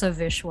this was a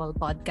visual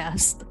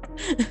podcast,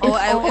 Oh,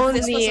 if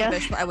this was only. a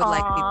visual, I would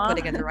like be Aw.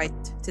 putting it right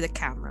to the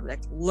camera. Like,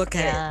 look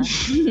at yeah,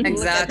 it.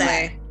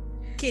 Exactly.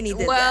 Kinney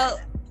did Well,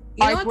 that.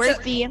 you know Art what's so,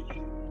 worthy.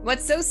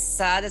 what's so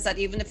sad is that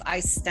even if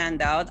I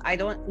stand out, I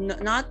don't.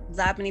 Not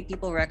that many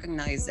people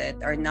recognize it,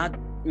 or not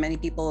many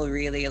people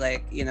really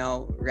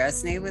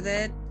resonate with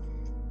it.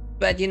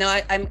 But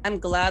I'm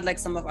glad like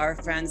some of our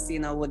friends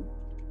would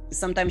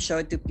sometimes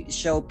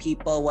show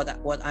people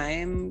what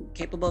I'm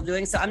capable of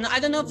doing. So I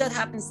don't know if that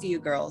happens to you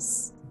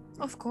girls.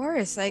 Of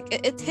course, like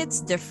it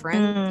hits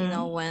different,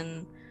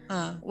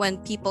 Mm. when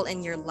people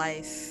in your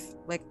life,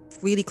 like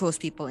really close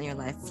people in your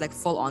life, like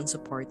full on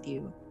support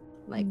you.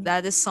 Like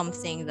that is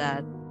something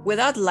that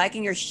Without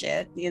liking your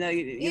shit, you know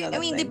I that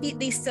mean thing.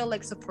 they still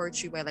like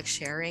support you by like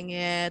sharing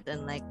it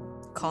and like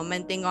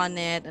commenting on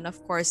it, and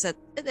of course that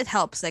it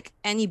helps, like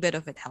any bit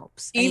of it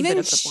helps, any bit Even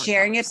of support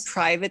sharing it helps.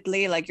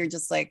 privately, like you're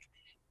just like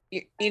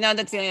you know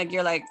that feeling, like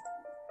you're like,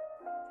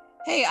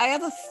 hey, I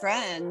have a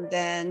friend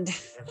and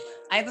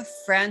I have a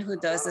friend who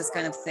does this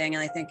kind of thing,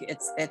 and I think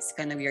it's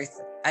kind of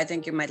I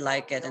think you might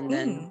like it. And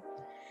then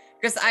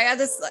because I had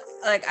this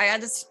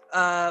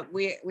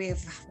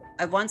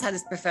I once had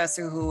this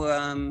professor who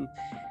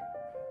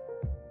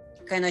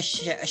kind of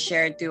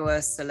shared to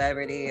a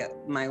celebrity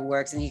my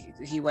works, and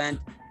he went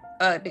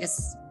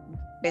because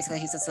basically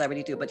he's a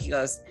celebrity too, but he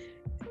goes,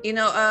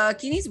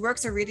 Kini's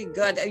works are really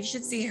good. You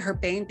should see her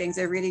paintings;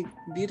 they're really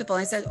beautiful.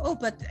 I said, "Oh,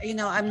 but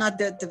I'm not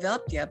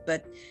developed yet,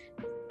 but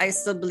I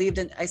still believed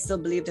in. I still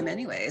believed him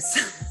anyways."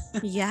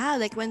 Yeah,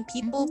 like when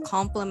people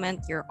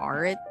compliment your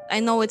art,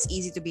 I know it's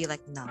easy to be like,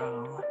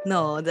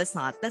 no, that's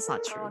not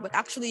true. But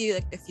actually,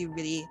 like if you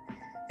really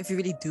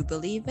do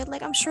believe it,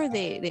 like I'm sure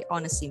they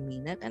honestly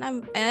mean it, and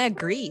I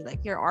agree.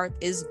 Like your art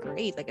is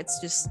great. Like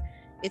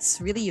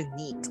it's really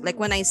unique. Like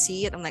when I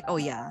see it, I'm like, oh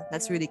yeah,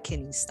 that's really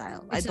Kinney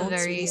style. I It's a don't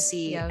really very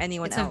see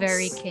anyone it's a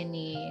very else.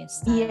 Kinney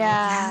style. Yeah.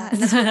 Yeah, and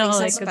that's what makes All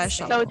it I Like could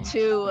special. say. so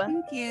too.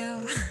 Thank you.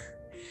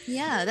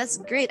 Yeah, that's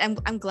great. I'm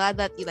glad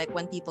that you like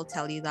when people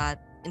tell you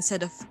that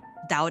instead of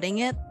doubting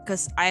it,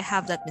 because I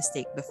have that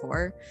mistake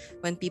before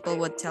when people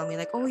would tell me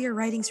like, "Oh, your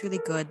writing's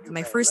really good."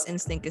 My first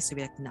instinct is to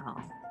be like, "No,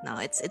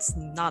 it's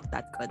not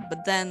that good."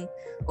 But then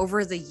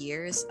over the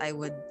years, I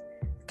would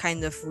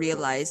kind of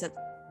realize that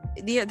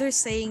they're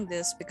saying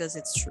this because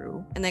it's true,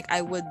 and like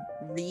I would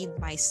read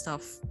my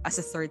stuff as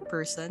a third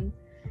person,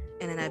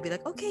 and then I'd be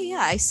like, "Okay,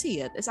 yeah, I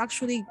see it. It's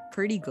actually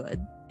pretty good,"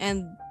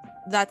 and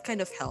that kind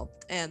of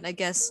helped. And I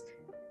guess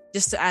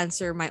just to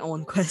answer my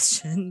own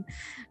question,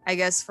 I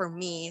guess for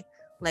me,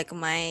 like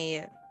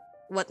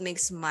what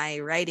makes my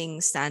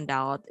writing stand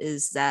out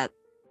is that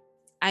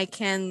I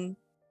can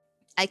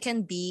I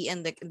can be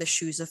in the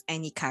shoes of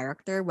any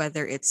character,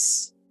 whether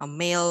it's a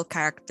male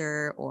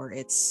character or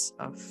it's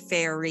a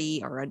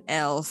fairy or an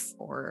elf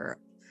or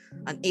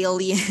an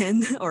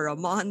alien or a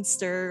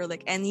monster,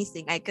 like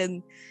anything. I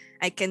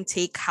can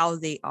take how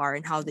they are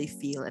and how they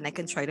feel, and I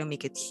can try to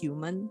make it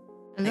human.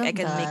 I Like I love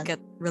can make that.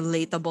 it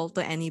relatable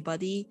to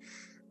anybody.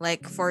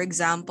 Like for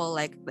example,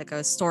 like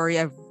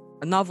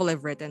a novel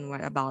I've written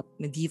about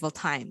medieval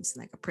times,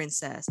 like a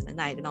princess and a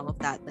knight and all of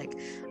that. Like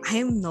I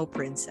am no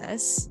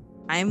princess.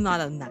 I am not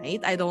a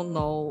knight. I don't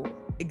know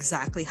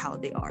exactly how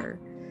they are,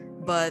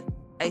 but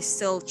I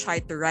still try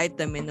to write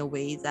them in a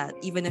way that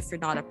even if you're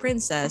not a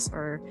princess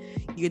or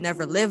you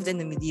never lived in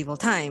the medieval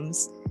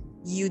times,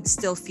 you'd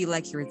still feel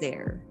like you're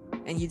there,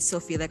 and you'd still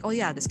feel like, oh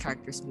yeah, this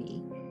character's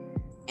me.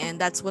 And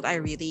that's what I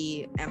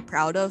really am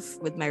proud of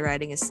with my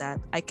writing, is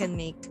that I can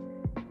make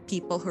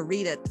people who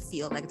read it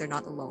feel like they're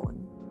not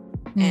alone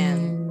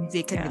and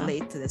they can Yeah.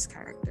 relate to this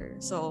character.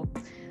 So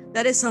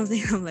that is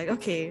something I'm like,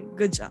 okay,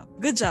 good job,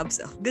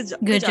 Sel, Good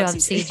job,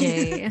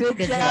 CJ. CJ. Good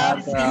Good job,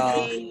 job. girl.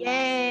 CJ.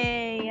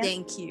 Yay.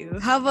 Thank you.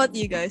 How about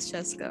you guys,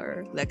 Cheska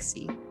or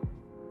Lexi?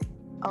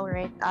 All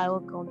right, I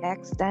will go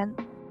next then.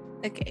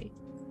 Okay.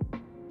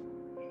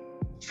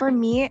 For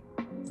me,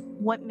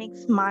 what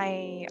makes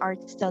my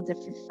art style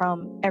different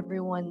from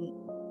everyone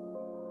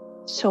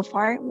so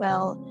far?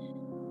 Well,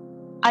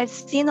 I've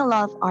seen a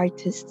lot of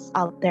artists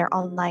out there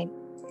online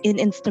in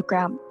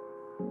Instagram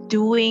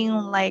doing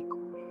like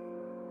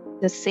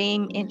the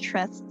same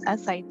interests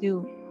as I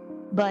do,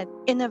 but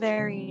in a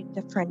very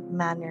different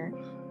manner.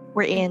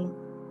 Wherein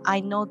I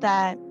know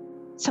that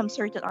some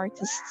certain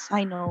artists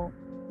I know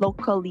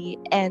locally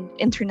and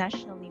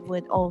internationally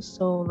would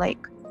also like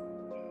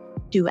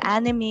do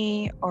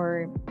anime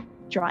or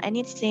draw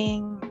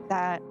anything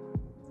that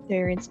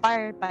they're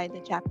inspired by the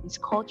Japanese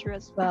culture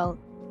as well,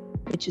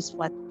 which is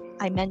what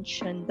I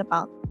mentioned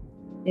about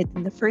it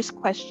in the first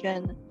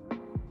question.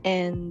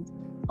 And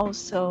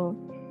also,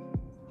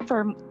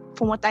 from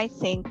what I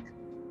think,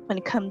 when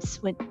it comes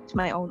to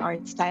my own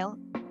art style,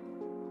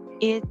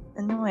 it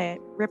in a way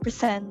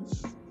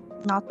represents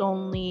not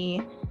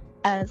only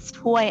as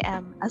who I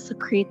am as a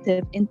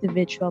creative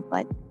individual,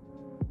 but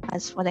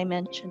as what I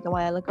mentioned a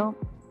while ago,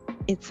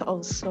 it's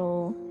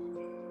also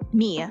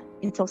me.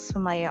 It's also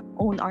my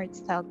own art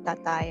style that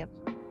I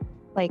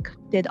like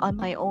did on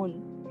my own.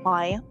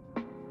 Why?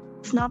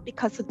 It's not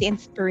because of the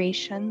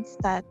inspirations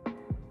that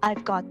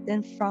I've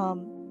gotten from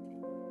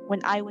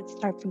when I would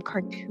start from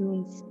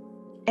cartoons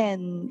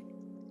and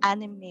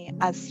anime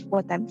as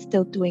what I'm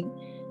still doing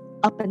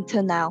up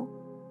until now.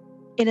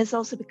 It is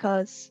also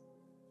because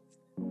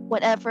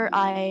whatever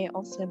I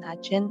also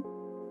imagine,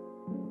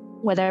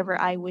 whatever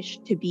I wish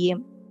to be,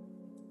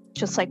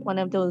 just like one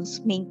of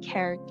those main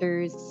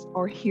characters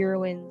or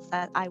heroines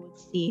that I would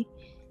see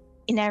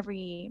in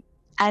every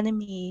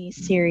anime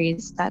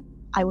series that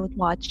I would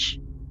watch,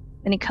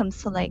 when it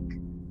comes to like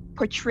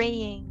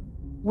portraying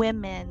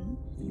women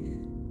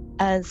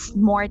as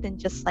more than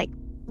just like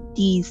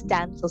these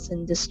damsels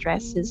in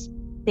distresses.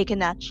 They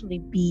can actually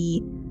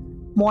be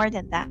more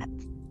than that.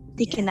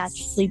 They can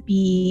actually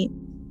be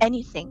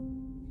anything.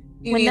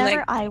 You mean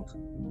Whenever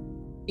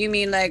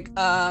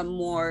like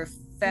more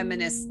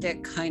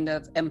feministic kind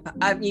of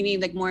you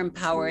mean like more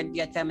empowered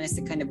yet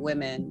feministic kind of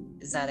women?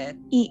 Is that it?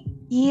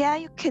 Yeah,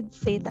 you could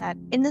say that.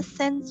 In a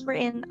sense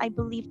wherein I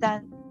believe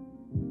that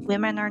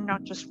women are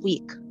not just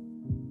weak.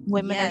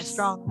 Women are Yes.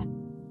 strong.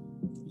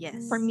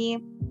 Yes. For me,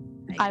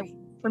 I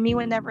agree.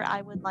 whenever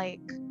I would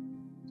like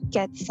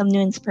get some new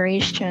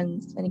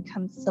inspirations when it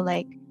comes to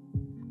like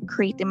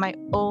creating my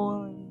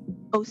own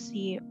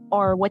OC,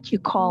 or what you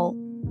call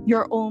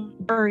your own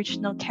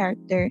original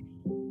character,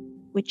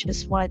 which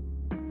is what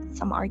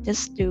some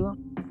artists do.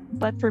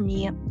 But for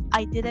me,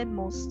 I did it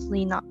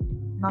mostly not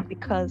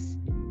because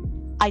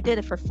I did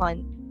it for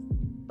fun,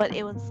 but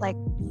it was like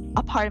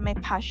a part of my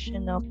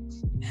passion of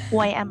who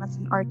I am as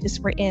an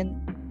artist. We're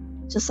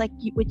in, just like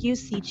with you,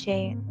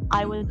 CJ.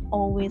 I would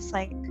always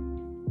like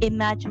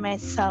imagine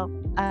myself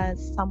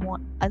as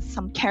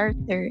some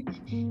character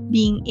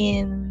being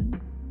in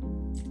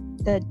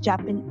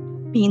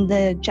being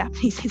the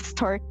Japanese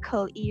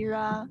historical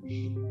era,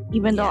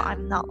 even though Yeah.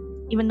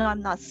 I'm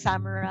not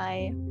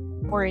samurai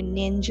or a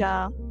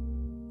ninja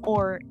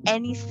or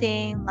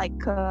anything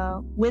like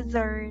a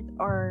wizard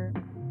or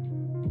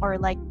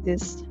like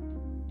this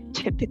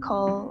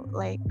typical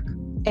like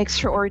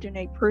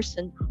extraordinary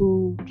person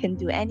who can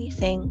do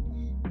anything.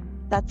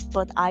 That's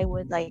what I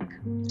would like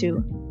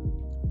do.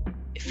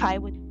 if i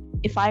would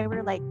if I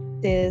were like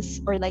this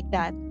or like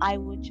that, I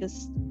would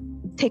just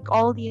take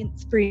all the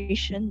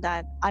inspiration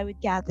that I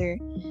would gather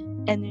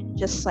and then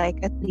just like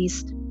at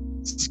least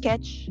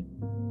sketch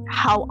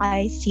how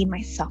I see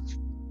myself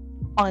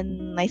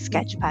on my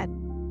sketchpad.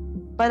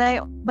 But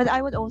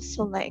I would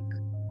also like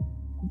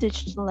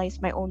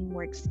digitalize my own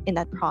works in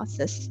that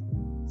process,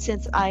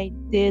 since I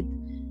did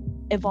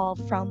evolve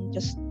from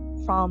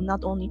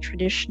not only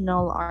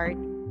traditional art,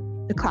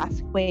 the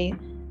classic way,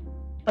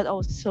 but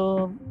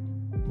also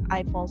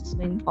I've also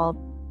involved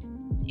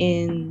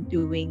in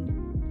doing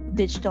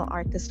digital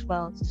art as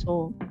well.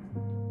 So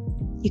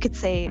you could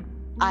say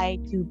I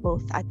do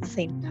both at the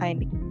same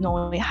time,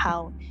 knowing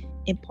how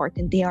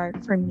important they are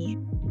for me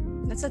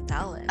That's a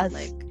talent. as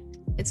Like,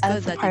 it's good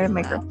as a that you part of do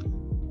my that. growth.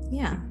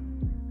 Yeah.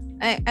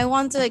 I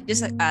want to like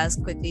just like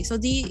ask quickly. So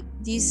do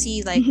you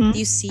see like Mhm. do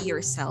you see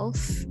yourself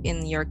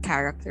in your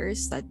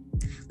characters, that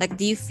like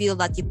do you feel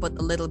that you put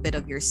a little bit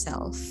of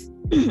yourself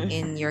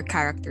in your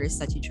characters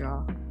that you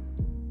draw?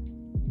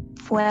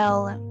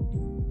 Well,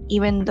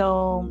 even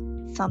though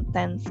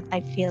sometimes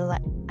I feel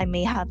like I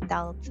may have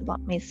doubts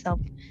about myself,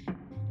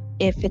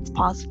 if it's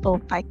possible,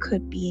 if I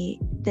could be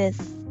this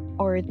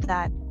or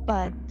that,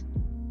 but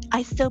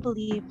I still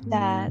believe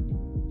that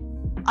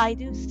I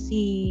do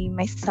see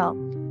myself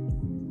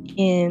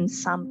in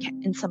some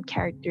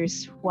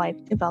characters who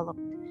I've developed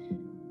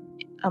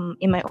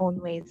in my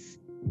own ways,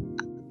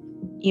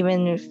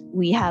 even if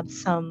we have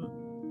some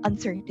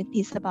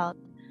uncertainties about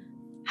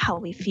how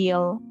we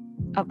feel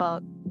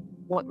about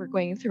what we're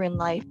going through in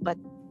life, but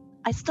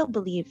I still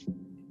believe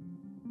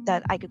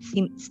that I could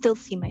still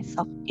see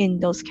myself in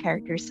those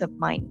characters of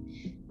mine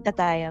that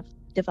I have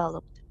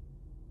developed.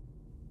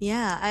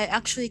 Yeah, I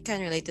actually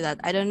can relate to that.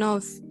 I don't know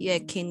if yeah,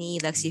 Kenny,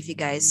 Lexi, if you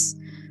guys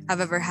have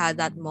ever had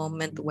that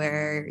moment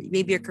where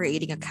maybe you're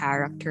creating a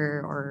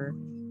character or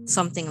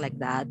something like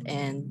that,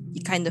 and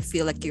you kind of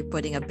feel like you're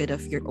putting a bit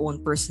of your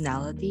own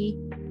personality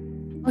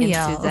Oh into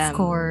yeah, of them.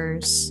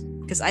 course.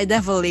 Because I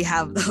definitely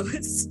have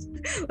those.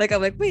 Like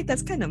I'm like, wait,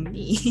 that's kind of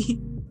me.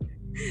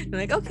 I'm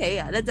like, okay,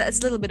 yeah, that's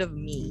a little bit of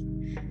me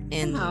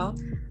Somehow.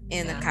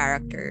 in a Yeah.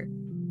 character.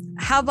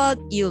 How about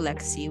you,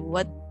 Lexi?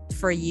 What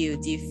for you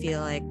do you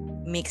feel like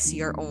makes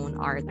your own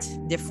art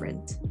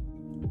different?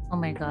 Oh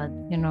my god,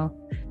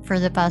 for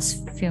the past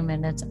few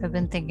minutes I've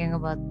been thinking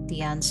about the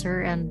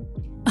answer, and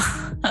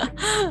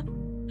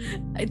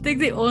I think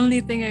the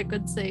only thing I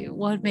could say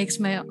what makes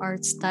my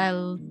art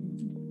style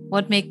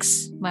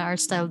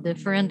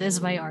different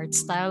is my art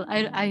style.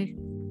 I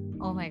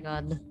oh my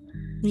god.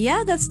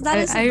 Yeah, that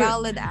is a I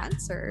valid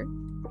answer.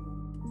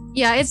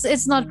 Yeah,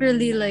 it's not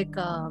really like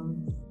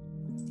an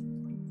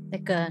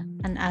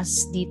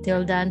as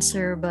detailed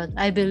answer, but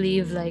I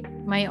believe like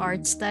my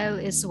art style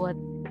is what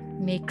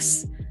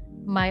makes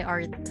my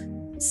art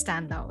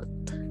stand out,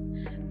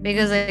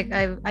 because like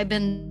I've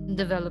been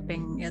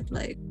developing it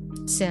like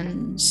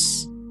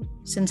since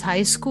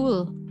high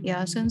school.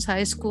 Yeah, since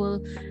high school.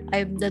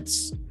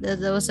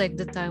 That was like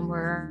the time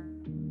where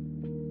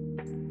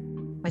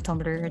my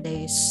Tumblr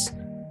days.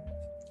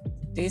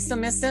 Do you still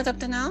miss it up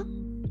to now?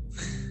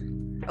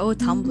 Oh,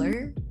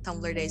 Tumblr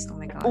days. Oh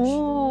my gosh,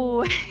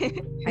 Oh,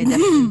 I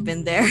definitely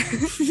been there.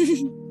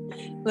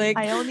 Like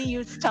I only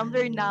use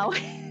Tumblr now.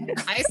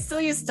 I still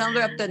use Tumblr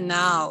up to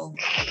now.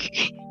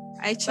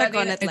 I check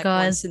on it My like god,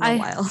 once in a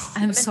while.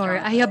 I'm I've been sorry,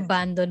 I traumatized.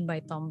 abandoned my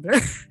Tumblr.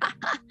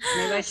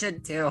 Maybe I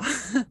should too.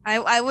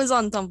 I was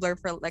on Tumblr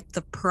for like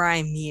the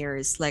prime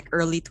years, like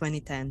early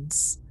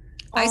 2010s.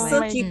 I Oh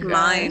still Like my keep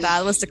mine. gosh.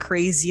 that was the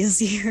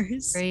craziest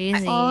years. Oh,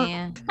 Crazy.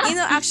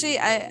 Actually,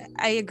 I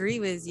agree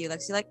with you.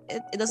 Like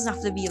it doesn't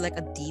have to be like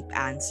a deep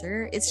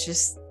answer. It's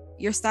just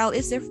your style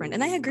is different,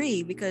 and I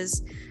agree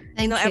because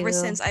Thank ever you.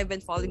 since I've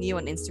been following you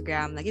on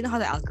Instagram, like you know how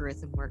the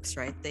algorithm works,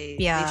 right? They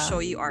Yeah. show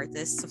you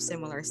artists of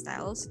similar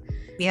styles,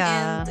 Yeah.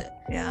 and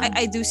Yeah.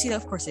 I do see,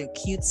 of course, like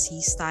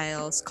cutesy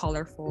styles,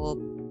 colorful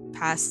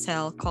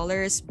pastel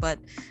colors,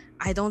 but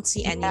I don't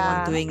see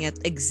anyone yeah. doing it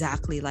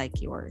exactly like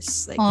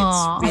yours. Like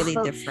it's Aw. really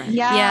Well, different.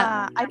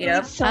 yeah, I Yep.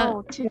 believe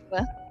so too.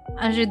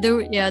 Actually,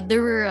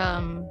 there were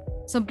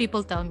some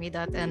people tell me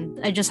that, and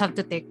I just have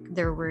to take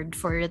their word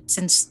for it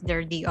since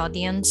they're the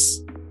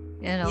audience.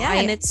 Yeah,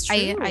 and it's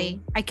true.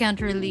 I can't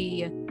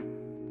really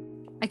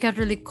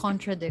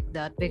contradict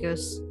that,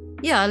 because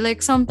yeah,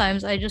 like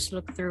sometimes I just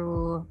look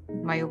through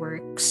my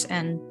works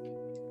and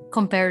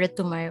compare it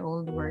to my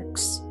old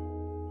works,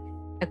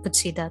 I could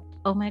see that,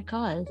 oh my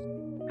god,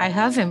 I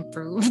have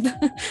improved.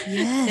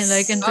 And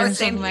like in Yes. Oh, terms of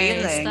same my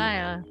feeling.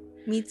 style.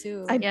 Me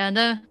too. I- Yeah,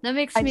 that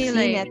makes I've me seen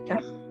like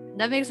it.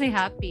 that makes me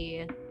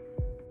happy.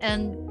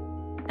 And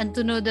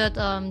to know that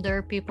there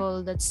are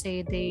people that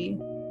say they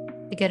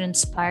get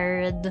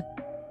inspired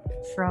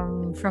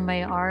from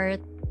my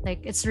art. Like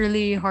it's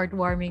really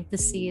heartwarming to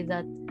see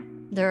that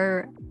there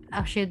are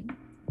actually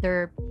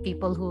there are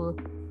people who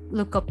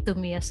look up to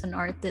me as an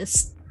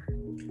artist.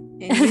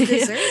 And you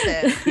deserve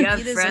it. You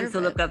have You friends deserve who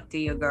it. look up to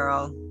you,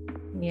 girl.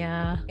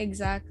 Yeah.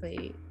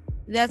 Exactly.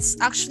 That's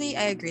actually,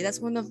 I agree. That's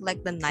one of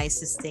like the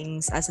nicest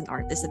things as an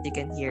artist that you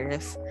can hear.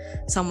 If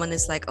someone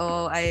is like,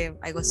 "Oh, I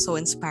was so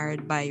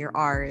inspired by your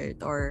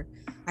art," or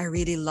 "I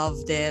really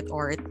loved it,"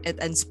 or it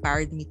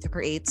inspired me to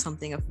create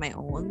something of my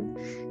own.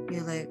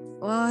 You're like,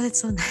 "Oh, that's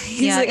so nice."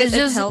 Yeah, Like, it's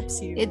it just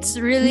helps you. it's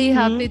really Mhm.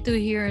 happy to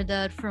hear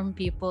that from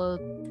people,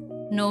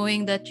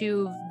 knowing that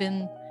you've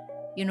been,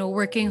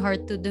 working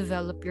hard to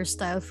develop your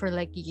style for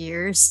like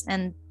years,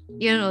 and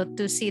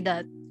to see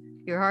that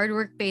your hard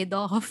work paid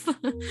off.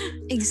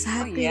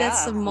 Exactly. yeah,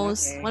 That's the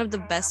most absolutely. one of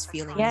the best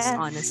feelings, Yes.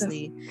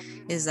 honestly,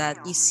 is that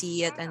you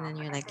see it and then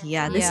you're like,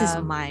 yeah, this is Yeah.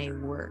 my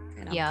work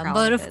and I'm Yeah, proud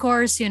but of of it.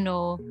 course,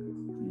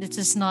 this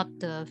is not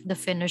the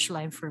finish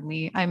line for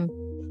me.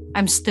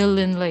 I'm still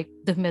in like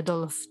the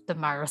middle of the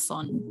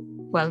marathon.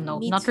 Well, no,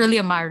 Me not too. really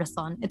a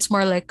marathon. It's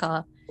more like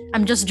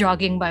I'm just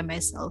jogging by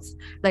myself.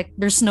 Like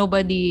there's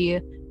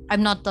nobody.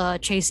 I'm not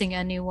chasing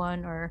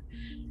anyone, or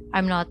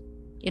I'm not,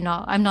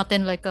 I'm not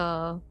in like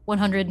a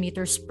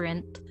 100-meter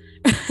sprint.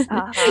 you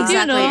Uh-huh.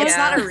 Exactly. know, It's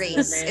not Yeah, a race.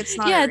 absolutely. It's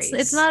not a yeah, it's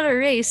race. not a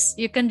race.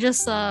 You can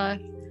just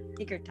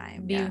Take your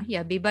time. be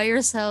Yeah. be by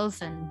yourself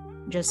and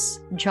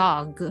just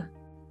jog. Like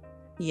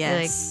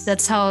Yes.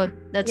 that's how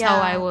I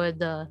Yeah. would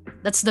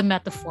that's the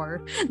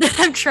metaphor that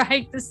I'm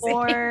trying to say.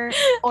 Or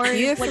what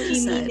Beautifully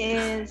you mean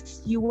said.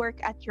 is you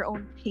work at your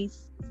own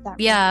pace. Is that right?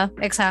 Yeah,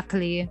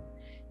 exactly.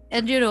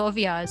 And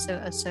yeah, so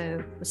I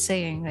was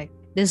saying, like,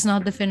 this is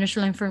not the finish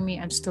line for me.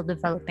 I'm still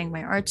developing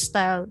my art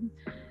style.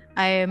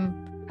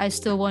 I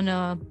still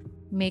wanna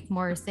make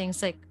more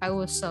things. Like I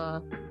was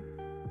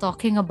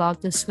talking about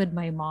this with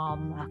my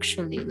mom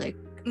actually, like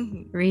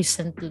Mhm.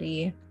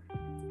 recently,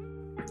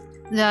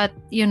 that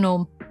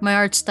my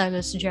art style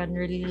is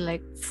generally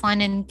like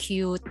fun and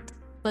cute,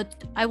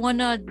 but I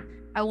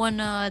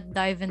wanna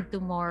dive into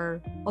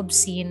more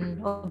obscene,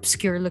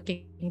 obscure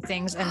looking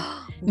things, and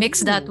Ooh.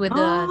 mix that with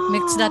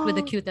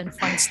the cute and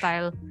fun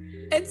style.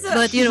 It's a,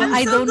 But I'm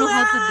I so don't know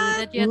how to do glad.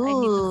 that yet. I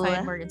need to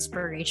find Ooh. more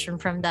inspiration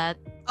from that.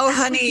 Oh,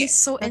 That would be honey,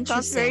 so That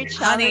sounds very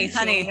interesting. honey,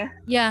 challenging. honey.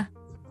 Yeah.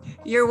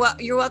 You're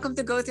welcome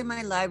to go through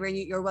my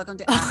library. You're welcome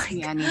to Oh ask my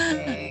me god.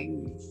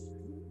 anything.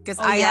 Because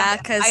Oh yeah,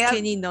 because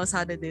Kenny knows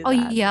how to do Oh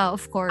that. yeah,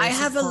 of I course.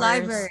 have of a course.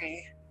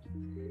 library.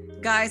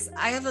 Guys,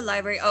 I have a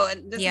library. Oh,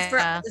 and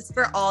Yeah. this is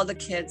for all the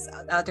kids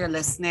out there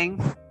listening.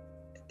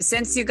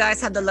 Since you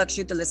guys have the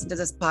luxury to listen to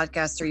this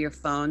podcast through your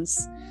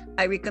phones,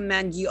 I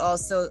recommend you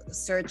also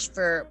search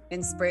for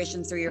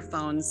inspiration through your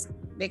phones,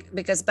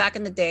 because back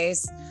in the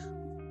days,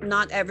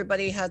 not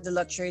everybody had the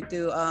luxury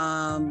to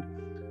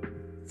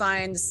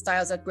find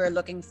styles that we're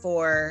looking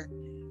for.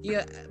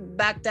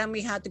 Back then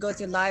we had to go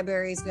through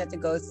libraries, we had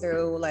to go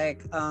through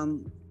like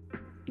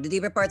the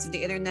deeper parts of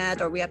the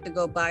internet, or we have to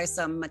go buy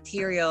some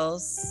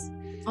materials,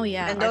 Oh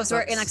yeah. and art those were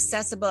books.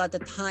 inaccessible at the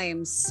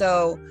time,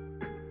 so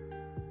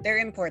they're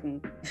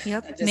important.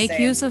 Yep. I'm just Make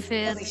saying. use of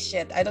it. Holy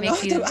shit, I don't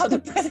Make know how to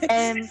put it.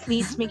 And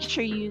please make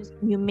sure you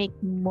make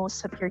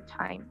most of your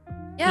time.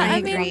 Yeah, I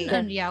I mean, agree.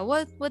 and yeah,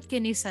 what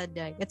Kenny said,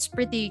 like, it's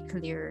pretty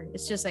clear.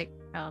 It's just like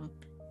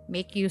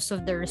make use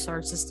of the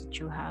resources that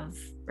you have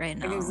right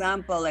An now,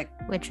 example, like,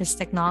 which is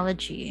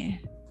technology.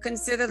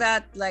 consider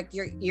that like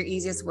your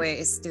easiest way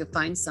is to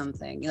find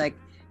something. Like,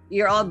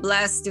 you're all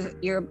blessed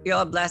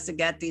to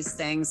get these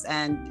things,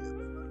 and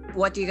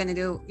what you're gonna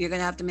do, you're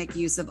gonna have to make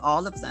use of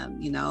all of them,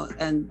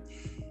 and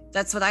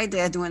that's what I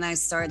did when I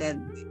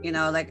started.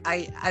 Like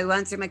I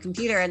went through my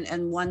computer,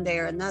 and one day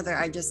or another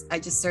I just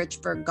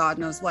searched for God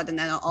knows what. And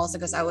then also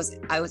because I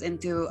was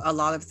into a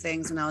lot of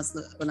things when I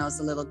was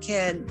a little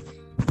kid.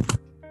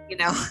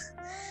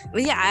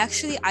 But yeah,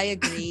 I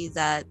agree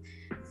that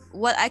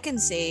what I can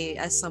say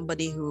as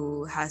somebody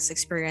who has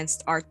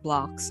experienced art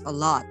blocks a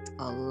lot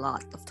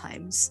of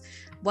times,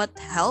 what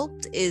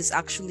helped is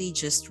actually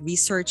just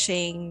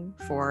researching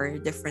for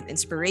different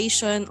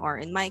inspiration, or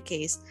in my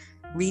case,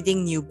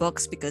 reading new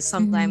books, because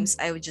sometimes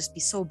I would just be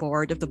so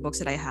bored of the books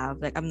that I have.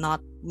 Like, I'm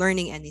not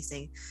learning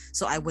anything.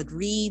 So I would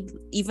read,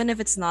 even if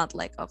it's not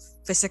like a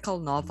physical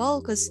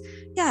novel, because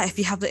yeah, if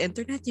you have the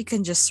internet, you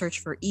can just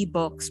search for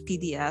ebooks,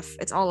 PDF,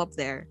 it's all up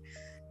there.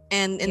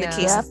 And in the Yeah.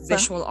 case of Yep.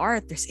 visual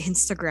art, there's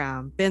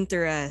Instagram,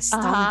 Pinterest,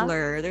 Uh-huh.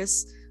 Tumblr,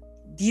 there's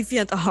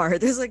DeviantArt.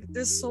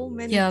 There's so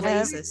many Yeah.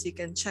 places you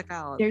can check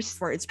out There's-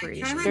 for I try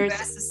inspiration. my There's-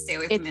 best to stay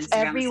away from it's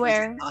Instagram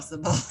everywhere. as much as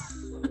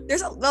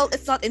possible. Well,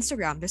 it's not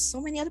Instagram. There's so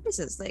many other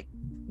places, like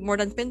more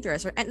than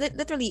Pinterest, or and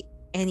literally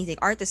anything.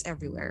 Art is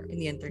everywhere in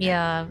the internet.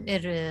 Yeah,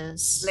 it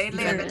is.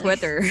 Lately, I've Even been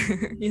Twitter.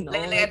 Lately,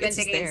 like, I've been it's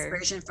just taking there.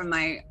 inspiration from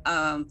my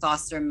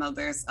foster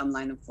mother's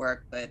line of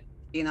work, but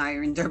I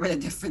interpret it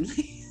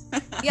differently.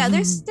 Yeah,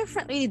 there's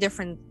definitely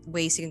different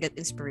ways you can get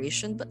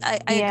inspiration, but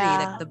I agree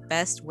that Yeah. the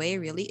best way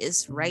really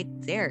is right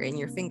there in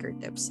your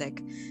fingertips.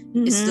 Like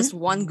it's Mm-hmm. just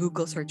one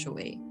Google search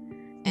away.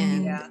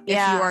 And Yeah. if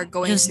you are Yeah.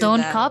 going Just through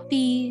don't that,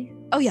 copy.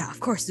 oh yeah, of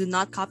course, do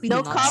not copy, do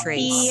No not copy.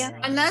 trace.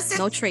 Unless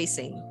No it's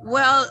tracing.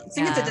 well,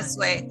 think of it Yeah. this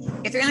way: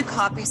 if you're gonna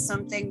copy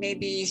something,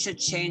 maybe you should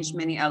change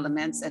many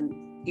elements, and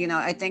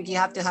I think you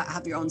have to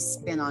have your own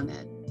spin on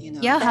it.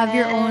 Yeah, have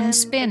your own And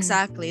spin.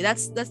 Exactly.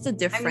 That's the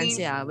difference,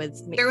 mean, yeah, with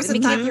there was a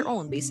making it time- your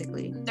own,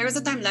 basically. There was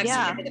a time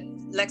Yeah.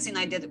 Lexi and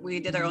I did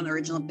our own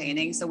original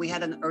painting. So we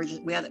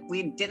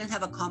didn't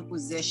have a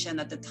composition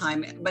at the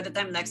time. By the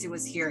time Lexi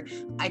was here,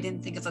 I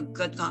didn't think of a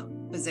good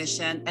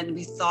composition, and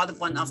we thought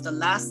of one off the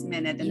last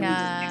minute, and we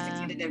just Yeah.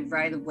 executed it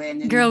right away. And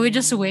then, Girl, we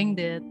just winged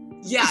it.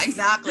 yeah,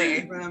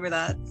 exactly. Remember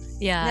that?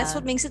 Yeah. And that's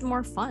what makes it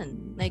more fun.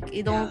 Like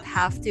you don't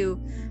have to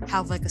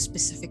have like a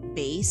specific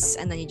base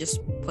and then you just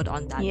put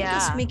on that. You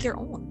just Yeah. make your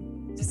own.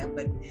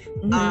 But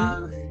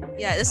Mhm.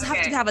 Yeah, it doesn't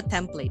have to Okay. have a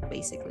template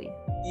basically.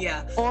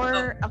 yeah.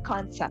 Or a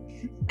concept.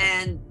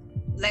 And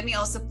let me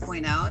also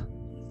point out,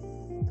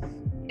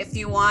 if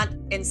you want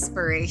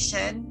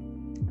inspiration,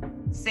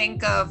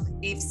 think of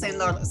Yves Saint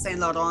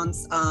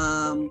Laurent's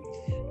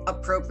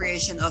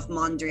appropriation of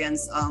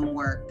Mondrian's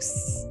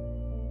works.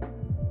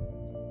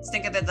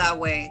 Think of it that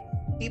way.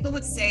 People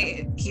would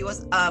say he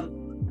was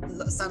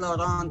Saint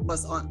Laurent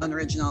was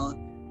unoriginal,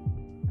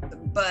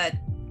 but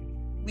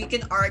we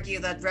can argue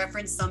that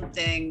reference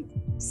something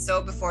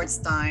so before its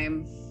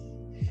time,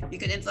 you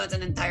could influence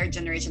an entire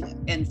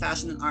generation in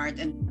fashion and art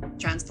and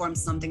transform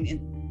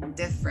something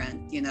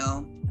different.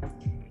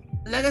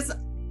 Let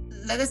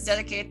us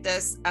dedicate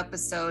this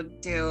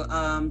episode to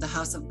the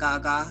House of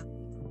Gaga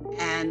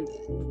and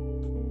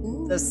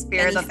Ooh, the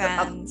spirit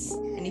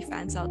any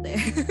fans out there?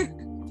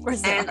 Of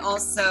course there and are.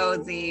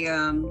 also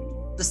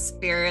the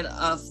spirit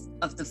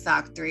of the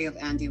factory of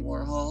Andy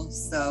Warhol.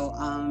 So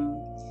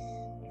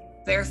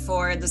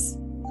therefore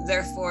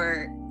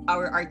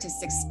our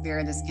artistic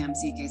spirit is Camp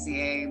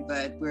CKCA,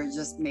 but we're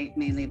just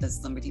mainly the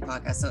Slumber Tea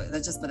podcast. So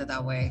let's just put it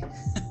that way.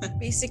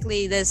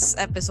 Basically, this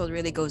episode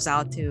really goes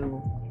out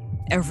to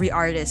every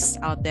artist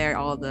out there,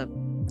 all the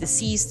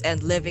deceased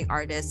and living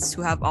artists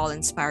who have all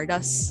inspired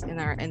us in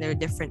their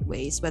different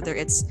ways. Whether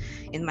it's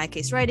in my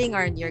case writing,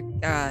 or in your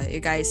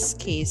guys'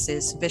 case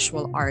is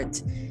visual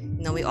art.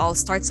 We all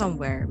start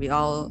somewhere. We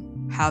all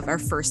have our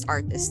first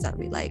artist that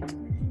we like.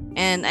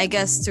 And I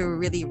guess to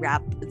really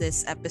wrap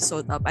this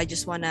episode up, I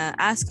just want to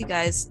ask you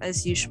guys,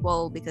 as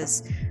usual,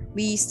 because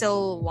we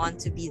still want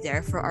to be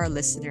there for our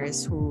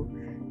listeners who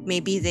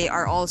maybe they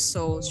are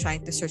also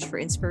trying to search for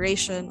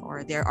inspiration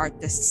or they're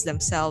artists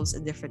themselves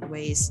in different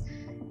ways.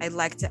 I'd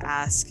like to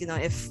ask,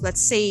 if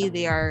let's say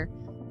they are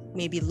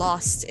maybe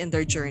lost in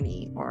their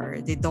journey or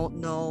they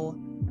don't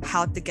know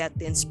how to get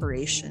the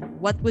inspiration,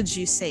 what would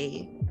you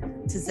say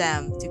to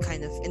them to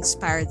kind of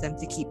inspire them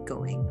to keep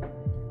going?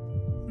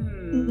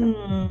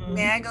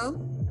 May I go?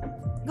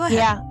 Go ahead.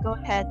 Yeah, go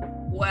ahead.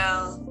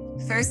 Well,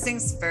 first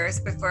things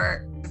first,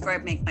 before I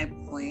make my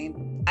point,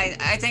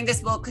 I think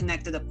this will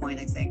connect to the point.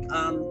 I think.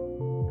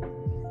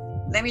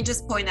 Let me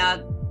just point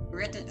out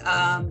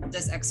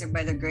this excerpt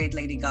by the great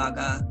Lady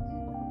Gaga.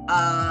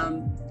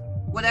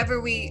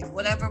 Whatever we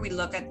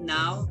look at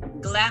now,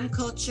 glam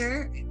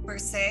culture per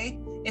se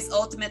is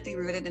ultimately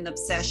rooted in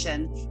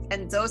obsession,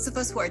 and those of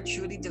us who are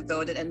truly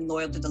devoted and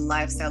loyal to the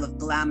lifestyle of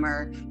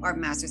glamour are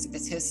masters of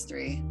its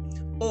history.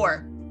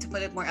 Or, to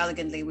put it more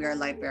elegantly, we are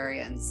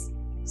librarians.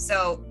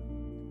 So,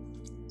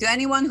 to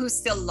anyone who's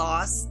still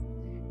lost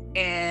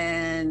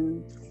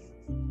in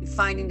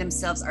finding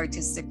themselves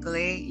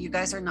artistically, you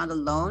guys are not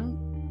alone.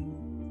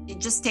 You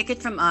just take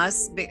it from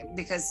us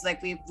because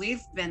like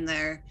we've been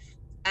there,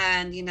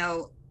 and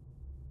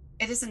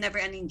it is a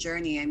never-ending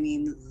journey. I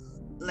mean,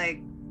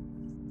 like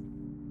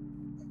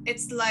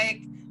it's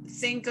like,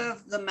 think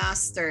of the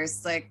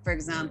masters, like for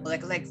example,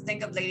 like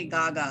think of Lady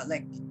Gaga,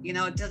 like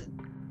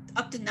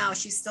up to now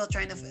she's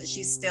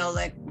still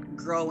like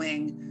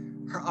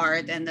growing her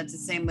art, and that's the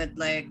same with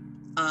like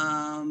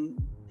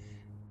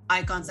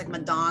icons like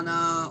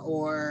Madonna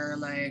or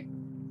like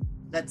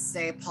let's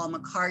say Paul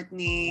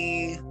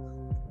McCartney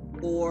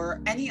or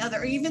any other,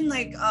 or even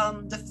like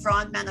the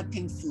frontman of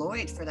Pink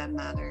Floyd for that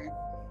matter.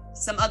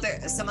 Some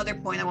other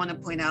point I want to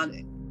point out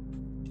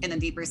in a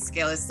deeper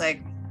scale is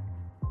like,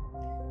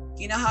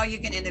 how you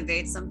can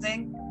innovate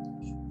something?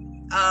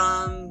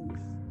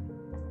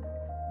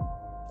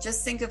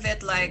 Just think of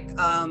it like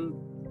art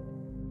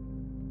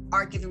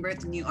giving birth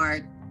to new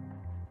art.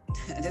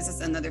 This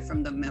is another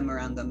from the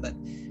memorandum, but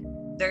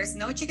there's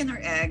no chicken or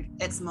egg,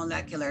 it's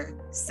molecular.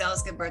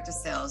 Cells give birth to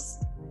cells.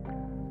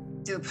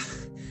 To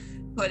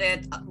put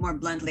it more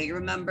bluntly,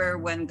 remember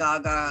when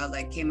Gaga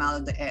like came out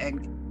of the egg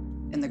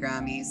in the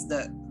Grammys,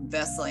 the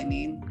vessel I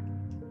mean?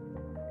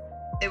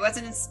 It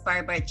wasn't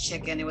inspired by a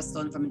chicken, it was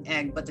stolen from an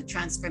egg, but the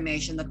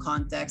transformation, the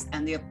context,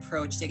 and the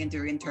approach taken to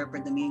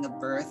reinterpret the meaning of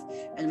birth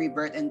and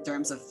rebirth in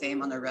terms of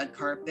fame on a red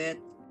carpet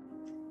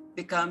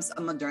becomes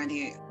a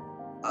modernity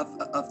of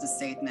the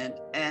statement.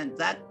 And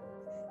that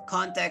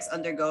context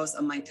undergoes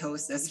a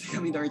mitosis,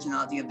 becoming the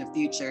originality of the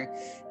future.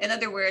 In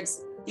other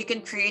words, you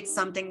can create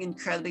something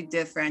incredibly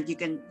different. You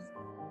can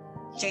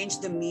change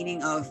the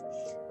meaning of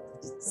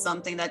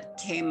something that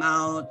came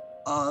out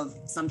of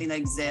something that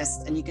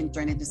exists, and you can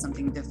turn it into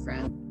something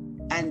different.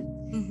 And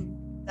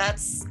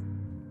that's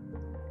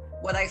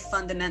what I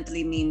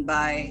fundamentally mean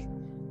by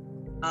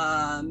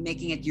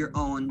making it your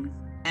own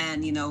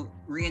and,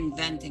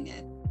 reinventing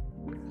it,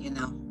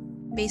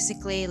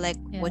 Basically, like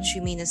Yeah. what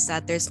you mean is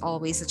that there's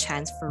always a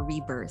chance for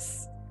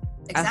rebirth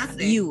of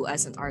Exactly. you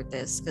as an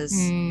artist, because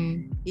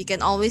you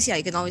can always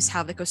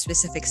have like a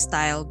specific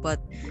style,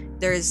 but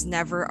there is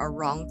never a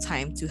wrong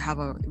time to have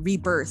a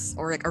rebirth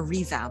or like a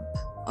revamp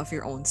of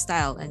your own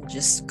style and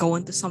just go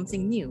into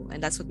something new,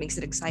 and that's what makes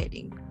it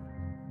exciting.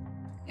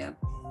 Yeah.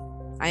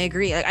 I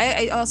agree. Like,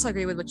 I also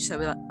agree with what you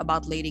said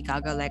about Lady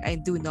Gaga. Like, I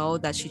do know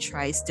that she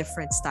tries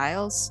different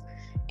styles,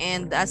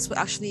 and that's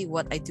actually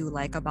what I do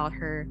like about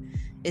her,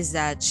 is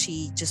that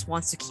she just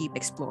wants to keep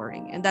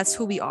exploring, and that's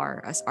who we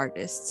are as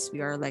artists. We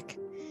are like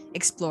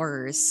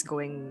explorers,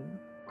 going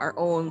our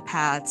own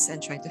paths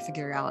and trying to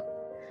figure out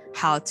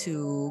how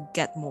to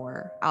get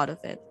more out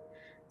of it.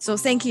 So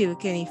thank you,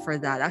 Kenny, for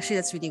that. Actually,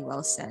 that's really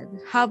well said.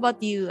 How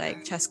about you,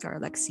 like Cheska or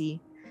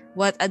Lexi?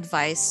 What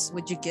advice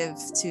would you give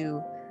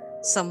to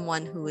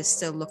someone who is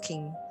still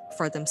looking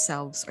for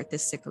themselves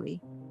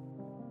artistically?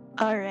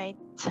 All right.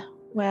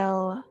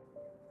 Well,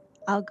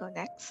 I'll go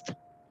next.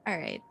 All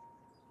right.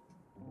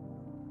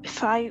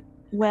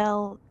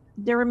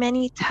 There were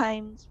many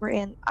times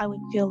wherein I would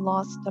feel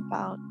lost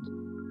about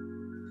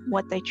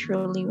what I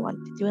truly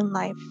want to do in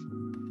life.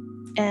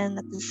 And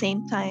at the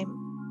same time,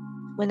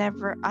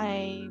 whenever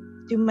I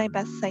do my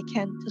best I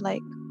can to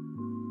like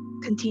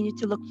continue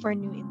to look for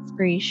new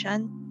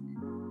inspiration,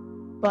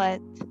 but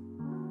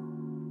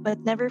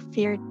never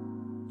fear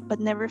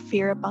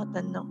about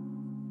the no.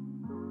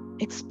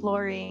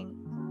 Exploring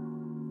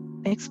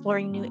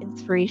new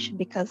inspiration,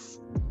 because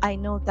I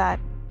know that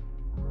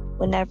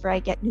whenever I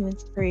get new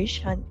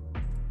inspiration,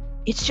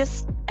 it's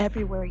just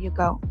everywhere you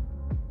go.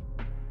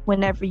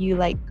 Whenever you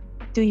like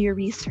do your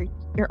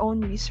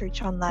own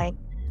research online,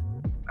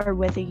 or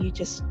whether you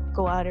just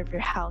go out of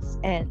your house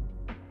and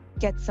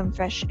get some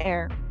fresh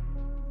air,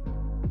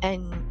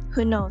 and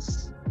who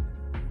knows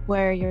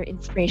where your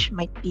inspiration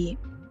might be.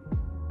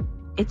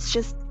 It's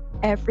just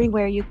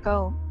everywhere you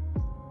go.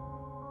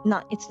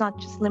 It's not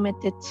just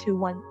limited to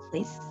one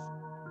place,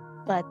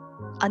 but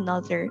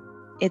another.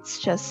 It's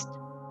just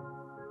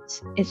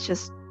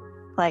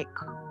like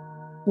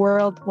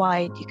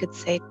worldwide, you could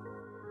say,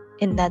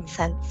 in that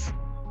sense.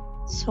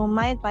 So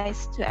my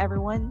advice to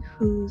everyone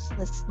who's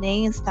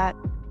listening is that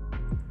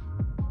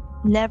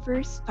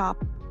never stop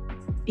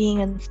being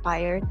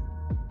inspired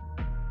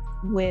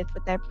with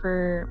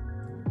whatever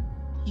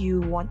you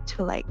want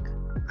to like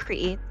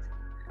create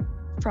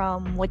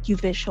from what you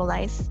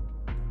visualize,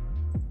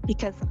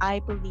 because I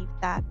believe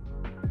that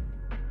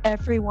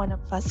every one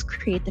of us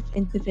creative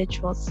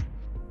individuals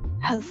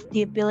has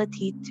the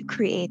ability to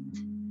create,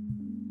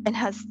 and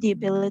has the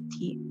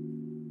ability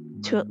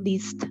to at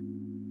least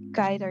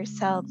guide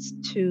ourselves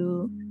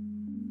to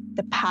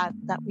the path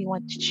that we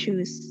want to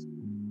choose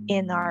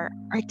in our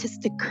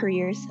artistic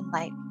careers in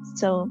life.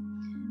 So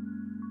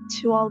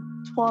to all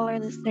our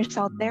listeners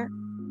out there,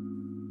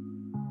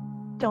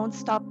 don't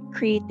stop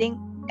creating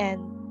and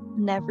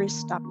never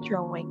stop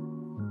drawing.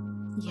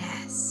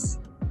 Yes.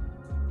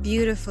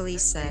 Beautifully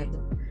said.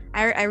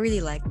 I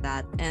really like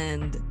that,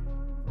 and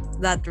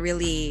that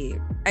really,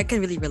 I can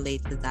really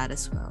relate to that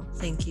as well.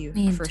 Thank you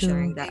Me for too.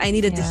 sharing that. I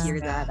needed to Yeah. hear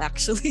that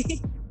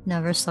actually.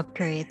 Never stop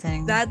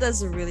creating. That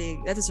is a really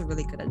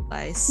good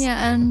advice.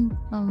 Yeah, and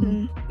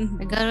Mhm.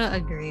 I gotta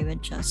agree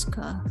with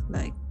Jessica.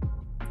 Like,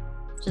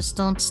 just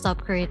don't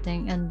stop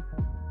creating, and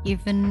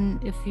even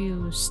if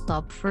you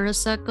stop for a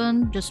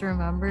second, just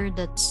remember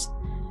that's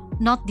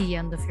not the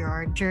end of your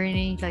art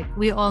journey. Like,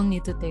 we all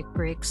need to take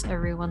breaks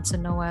every once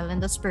in a while, and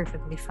that's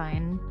perfectly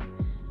fine.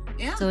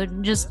 Yeah. So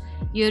just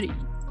you,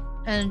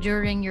 and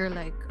during your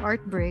like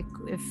art break,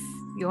 if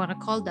you want to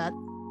call that,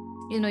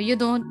 you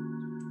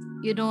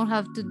don't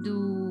have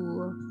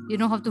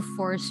to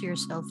force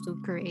yourself to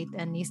create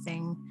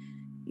anything.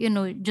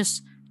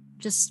 Just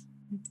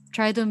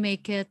try to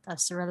make it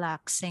as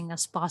relaxing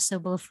as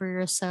possible for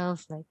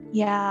yourself. Like,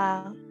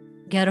 Yeah.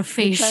 get a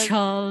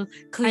facial,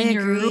 clean I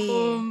your agree.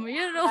 room.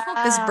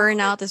 Because Yeah.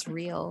 burnout is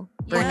real.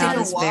 Yeah. Burnout Take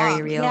a is very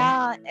walk. real.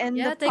 Yeah, and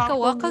Yeah, the take a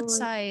walk proper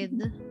outside.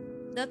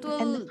 That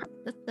And the will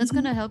that's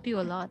gonna help you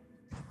a lot,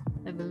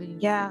 I believe.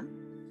 Yeah.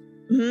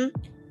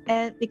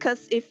 And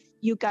because if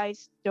you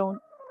guys don't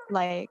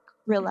like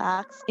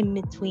relax in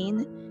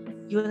between,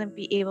 you wouldn't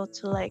be able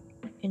to like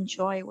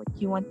enjoy what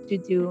you want to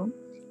do,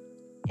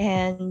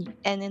 and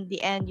in the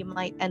end you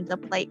might end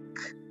up like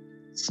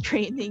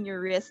straining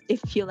your wrist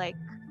if you like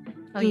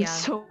Oh do yeah.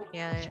 so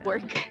Yeah, much yeah.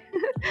 work.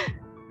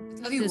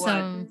 Tell you Do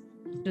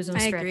what. some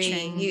I agree.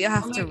 stretching. You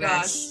have Oh my to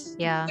gosh. rest.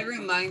 Yeah. It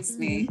reminds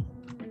me.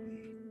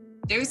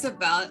 There's a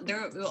balance.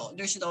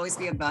 There should always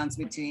be a balance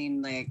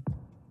between like,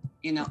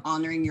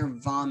 honoring your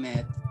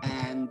vomit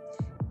and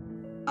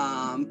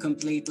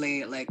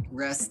completely like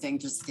resting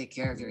just to take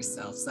care of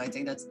yourself. So I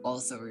think that's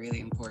also really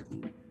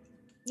important.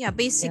 Yeah,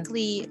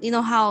 basically, you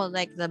know how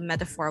like the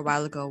metaphor a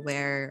while ago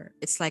where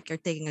it's like you're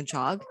taking a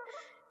jog,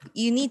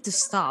 you need to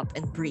stop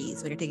and breathe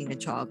when you're taking a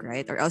jog,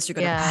 right? Or else you're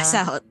gonna pass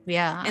Yeah. out. And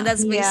Yeah.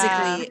 that's Yeah.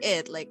 basically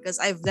it. Like, because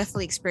I've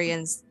definitely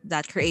experienced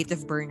that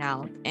creative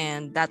burnout,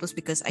 and that was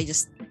because I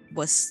just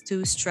was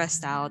too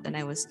stressed out and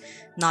I was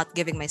not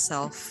giving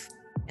myself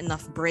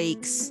enough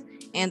breaks.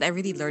 And I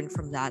really learned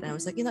from that. And I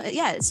was like,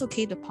 yeah, it's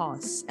okay to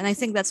pause. And I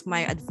think that's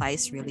my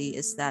advice really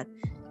is that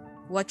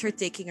what you're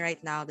taking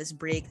right now, this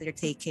break that you're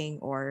taking,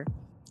 or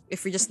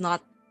if you're just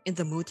not in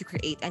the mood to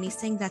create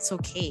anything, that's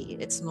okay.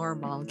 It's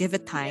normal. Give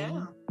it Yeah.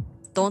 time.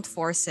 Don't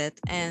force it,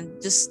 and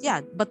just,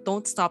 yeah, but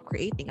don't stop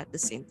creating at the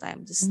same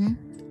time. Just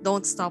Mhm.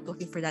 don't stop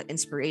looking for that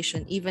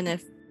inspiration, even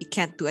if you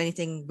can't do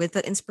anything with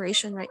that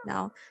inspiration right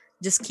now.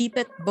 Just keep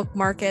it,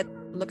 bookmark it,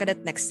 look at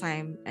it next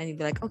time, and you'll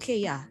be like, okay,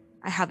 yeah,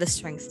 I have the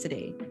strength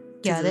today to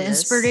Yeah, do the this.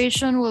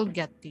 inspiration will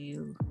get to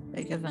you,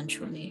 like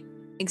eventually.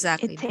 It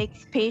Exactly.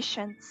 takes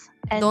patience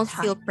and Don't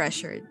feel time.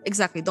 pressured.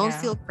 Exactly. Don't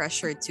Yeah. feel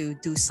pressured to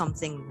do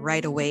something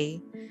right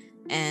away,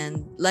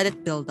 and let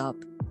it build up,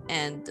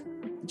 and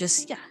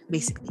just, yeah,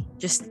 basically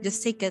just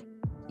take it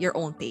your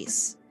own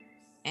pace.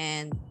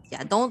 And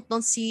yeah, don't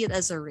see it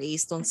as a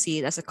race, don't see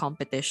it as a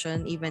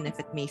competition, even if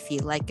it may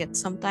feel like it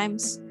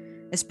sometimes,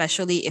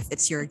 especially if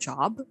it's your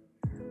job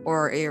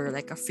or you're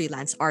like a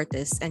freelance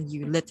artist and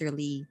you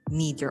literally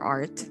need your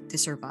art to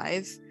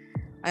survive.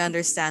 I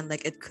understand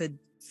like it could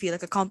feel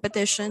like a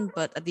competition,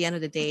 but at the end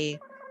of the day,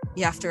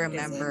 you have to Isn't.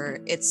 remember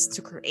it's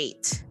to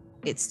create,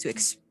 it's to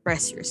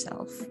express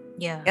yourself.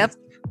 Yeah. Yep.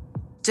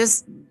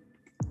 Just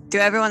to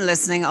everyone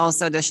listening,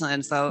 also additional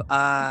info.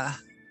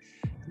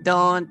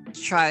 Don't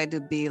try to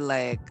be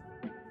like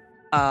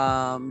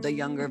the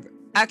younger.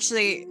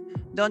 Actually,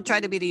 don't try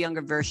to be the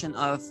younger version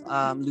of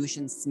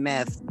Lucian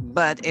Smith.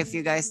 But if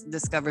you guys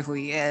discover who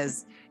he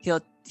is,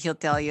 he'll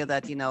tell you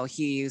that he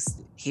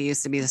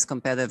used to be this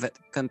competitive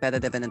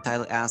and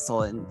entitled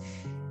asshole, and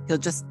he'll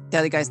just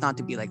tell you guys not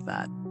to be like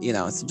that.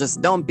 So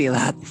just don't be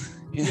that.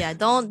 Yeah,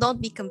 don't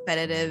be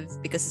competitive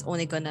because it's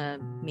only gonna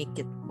make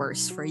it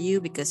worse for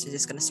you, because you're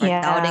just gonna start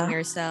doubting Yeah.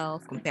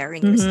 yourself,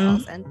 comparing Mm-hmm.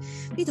 yourself, and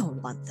we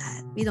don't want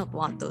that. We don't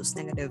want those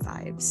negative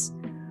vibes.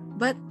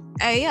 But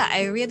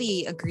I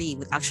really agree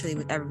with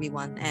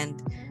everyone, and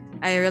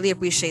I really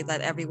appreciate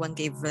that everyone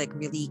gave like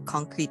really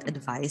concrete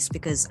advice,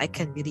 because I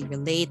can really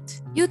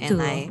relate. You And too.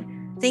 I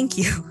thank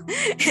you.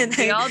 And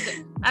We I all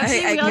did. I,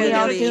 Actually, I we all We did a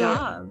can all good do really, it.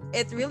 job.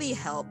 it really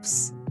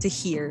helps to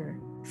hear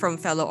from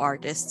fellow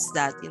artists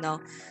that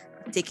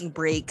taking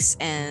breaks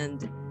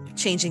and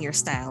changing your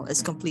style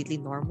is completely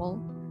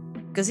normal.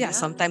 Because yeah, Yeah.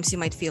 sometimes you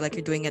might feel like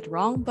you're doing it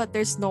wrong, but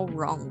there's no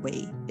wrong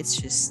way. It's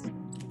just,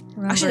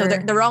 actually no,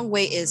 Remember? the wrong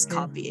way is Yeah.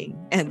 copying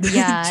and Yeah,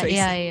 yeah,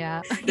 tracing.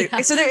 yeah.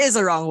 Yeah. So there is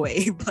a wrong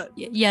way, but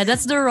Yeah,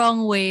 that's the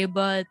wrong way,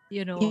 but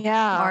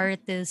Yeah.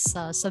 art is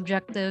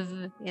subjective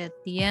at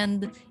the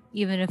end.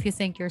 Even if you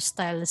think your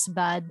style is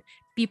bad,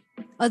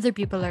 other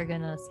people are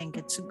gonna think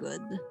it's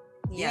good.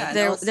 yeah,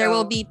 Yeah, and there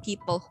will also be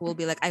people who will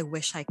be like, I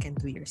wish I can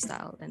do your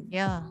style,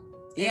 Yeah. and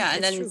yeah, and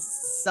it's then true.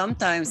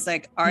 sometimes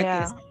like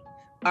Yeah.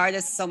 art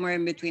is somewhere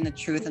in between the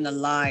truth and the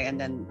lie, and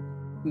then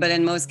but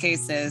in most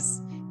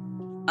cases,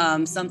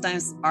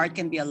 sometimes art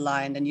can be a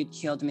lie and then you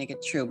kill to make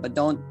it true, but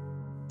don't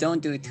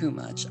do it too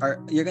much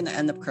or you're gonna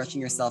end up crushing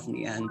yourself in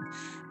the end.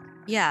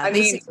 Yeah, I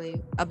mean, basically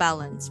a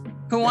balance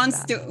who like wants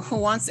that. to who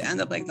wants to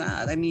end up like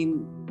that? I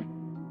mean,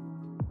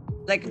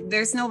 like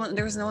there's no one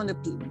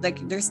to like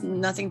there's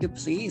nothing to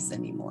please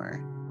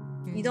anymore.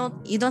 You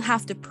don't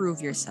have to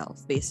prove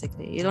yourself,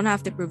 basically. You don't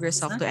have to prove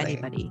yourself to Exactly.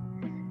 anybody,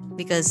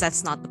 because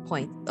that's not the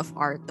point of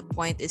art. The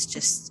point is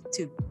just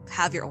to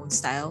have your own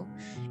style,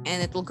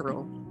 and it will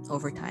grow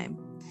over time.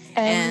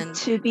 And And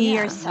to be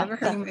yeah, yourself. Never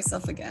hurting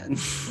myself again.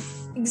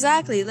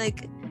 exactly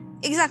like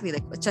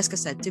what Cheska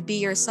said, to be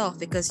yourself,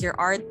 because your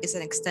art is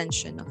an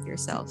extension of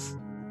yourself,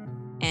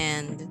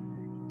 and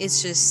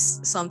it's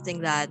just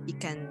something that you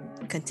can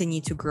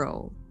continue to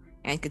grow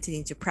and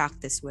continue to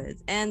practice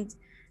with. And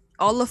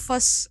all of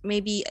us,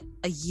 maybe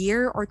a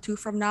year or two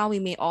from now, we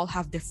may all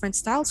have different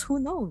styles. Who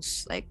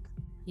knows? Like,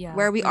 Yeah.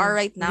 where we are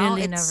right now,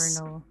 really never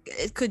know.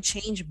 it could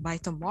change by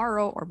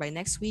tomorrow or by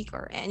next week,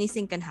 or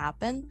anything can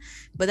happen.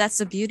 But that's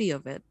the beauty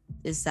of it,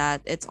 is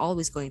that it's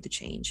always going to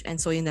change, and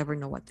so you never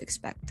know what to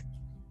expect.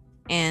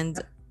 And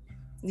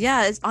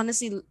yeah, it's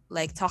honestly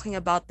like talking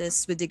about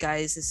this with you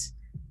guys is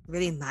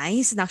really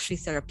nice and actually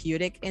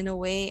therapeutic in a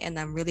way. And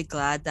I'm really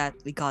glad that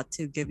we got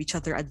to give each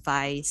other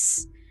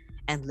advice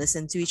and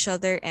listen to each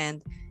other.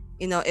 And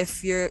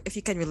if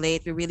you can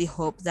relate, we really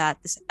hope that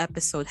this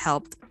episode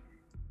helped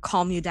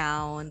calm you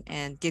down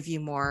and give you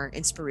more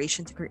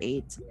inspiration to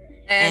create.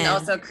 And And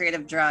also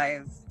creative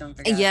drive. Don't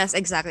forget. yes,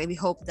 exactly. We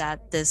hope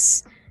that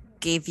this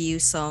gave you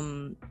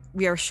some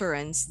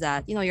reassurance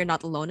that you're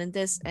not alone in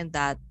this, and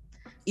that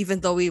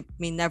even though we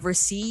may never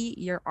see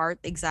your art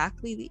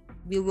exactly,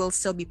 we will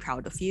still be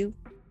proud of you,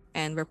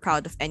 and we're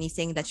proud of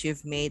anything that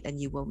you've made and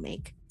you will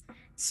make.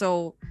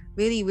 So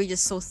really, we're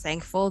just so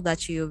thankful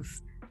that you've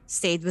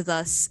stayed with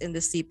us in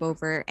the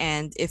sleepover.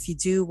 And if you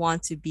do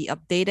want to be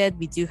updated,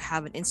 we do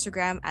have an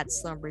Instagram at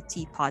Slumber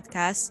Tea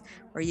Podcast,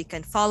 where you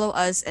can follow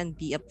us and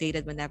be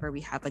updated whenever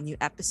we have a new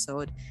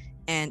episode.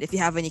 And if you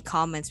have any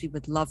comments, we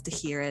would love to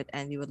hear it,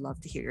 and we would love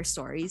to hear your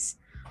stories.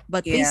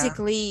 But Yeah.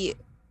 basically,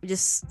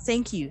 just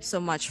thank you so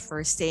much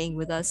for staying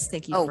with us.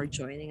 Thank you Oh, for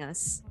joining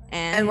us.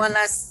 and And one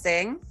last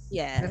thing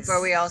yes.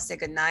 before we all say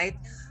goodnight.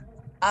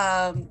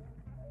 Um,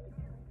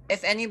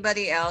 if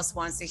anybody else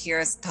wants to hear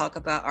us talk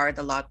about art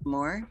a lot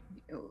more,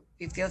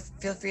 you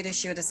feel free to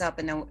shoot us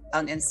up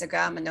on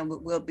Instagram, and then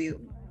we'll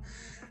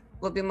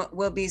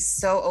be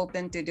so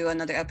open to do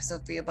another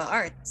episode for you about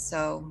art.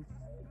 So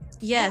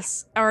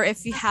Yes, or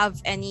if you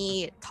have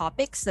any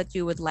topics that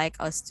you would like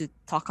us to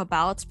talk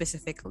about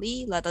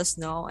specifically, let us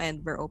know and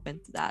we're open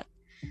to that.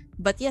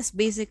 But yes,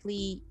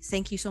 basically,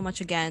 thank you so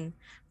much again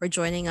for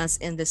joining us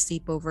in this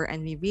sleepover,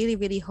 and we really,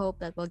 really hope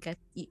that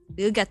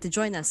you'll get to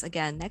join us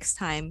again next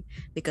time,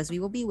 because we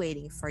will be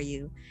waiting for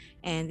you.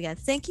 And yeah,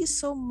 thank you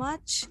so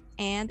much,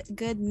 and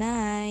good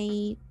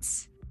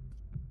night.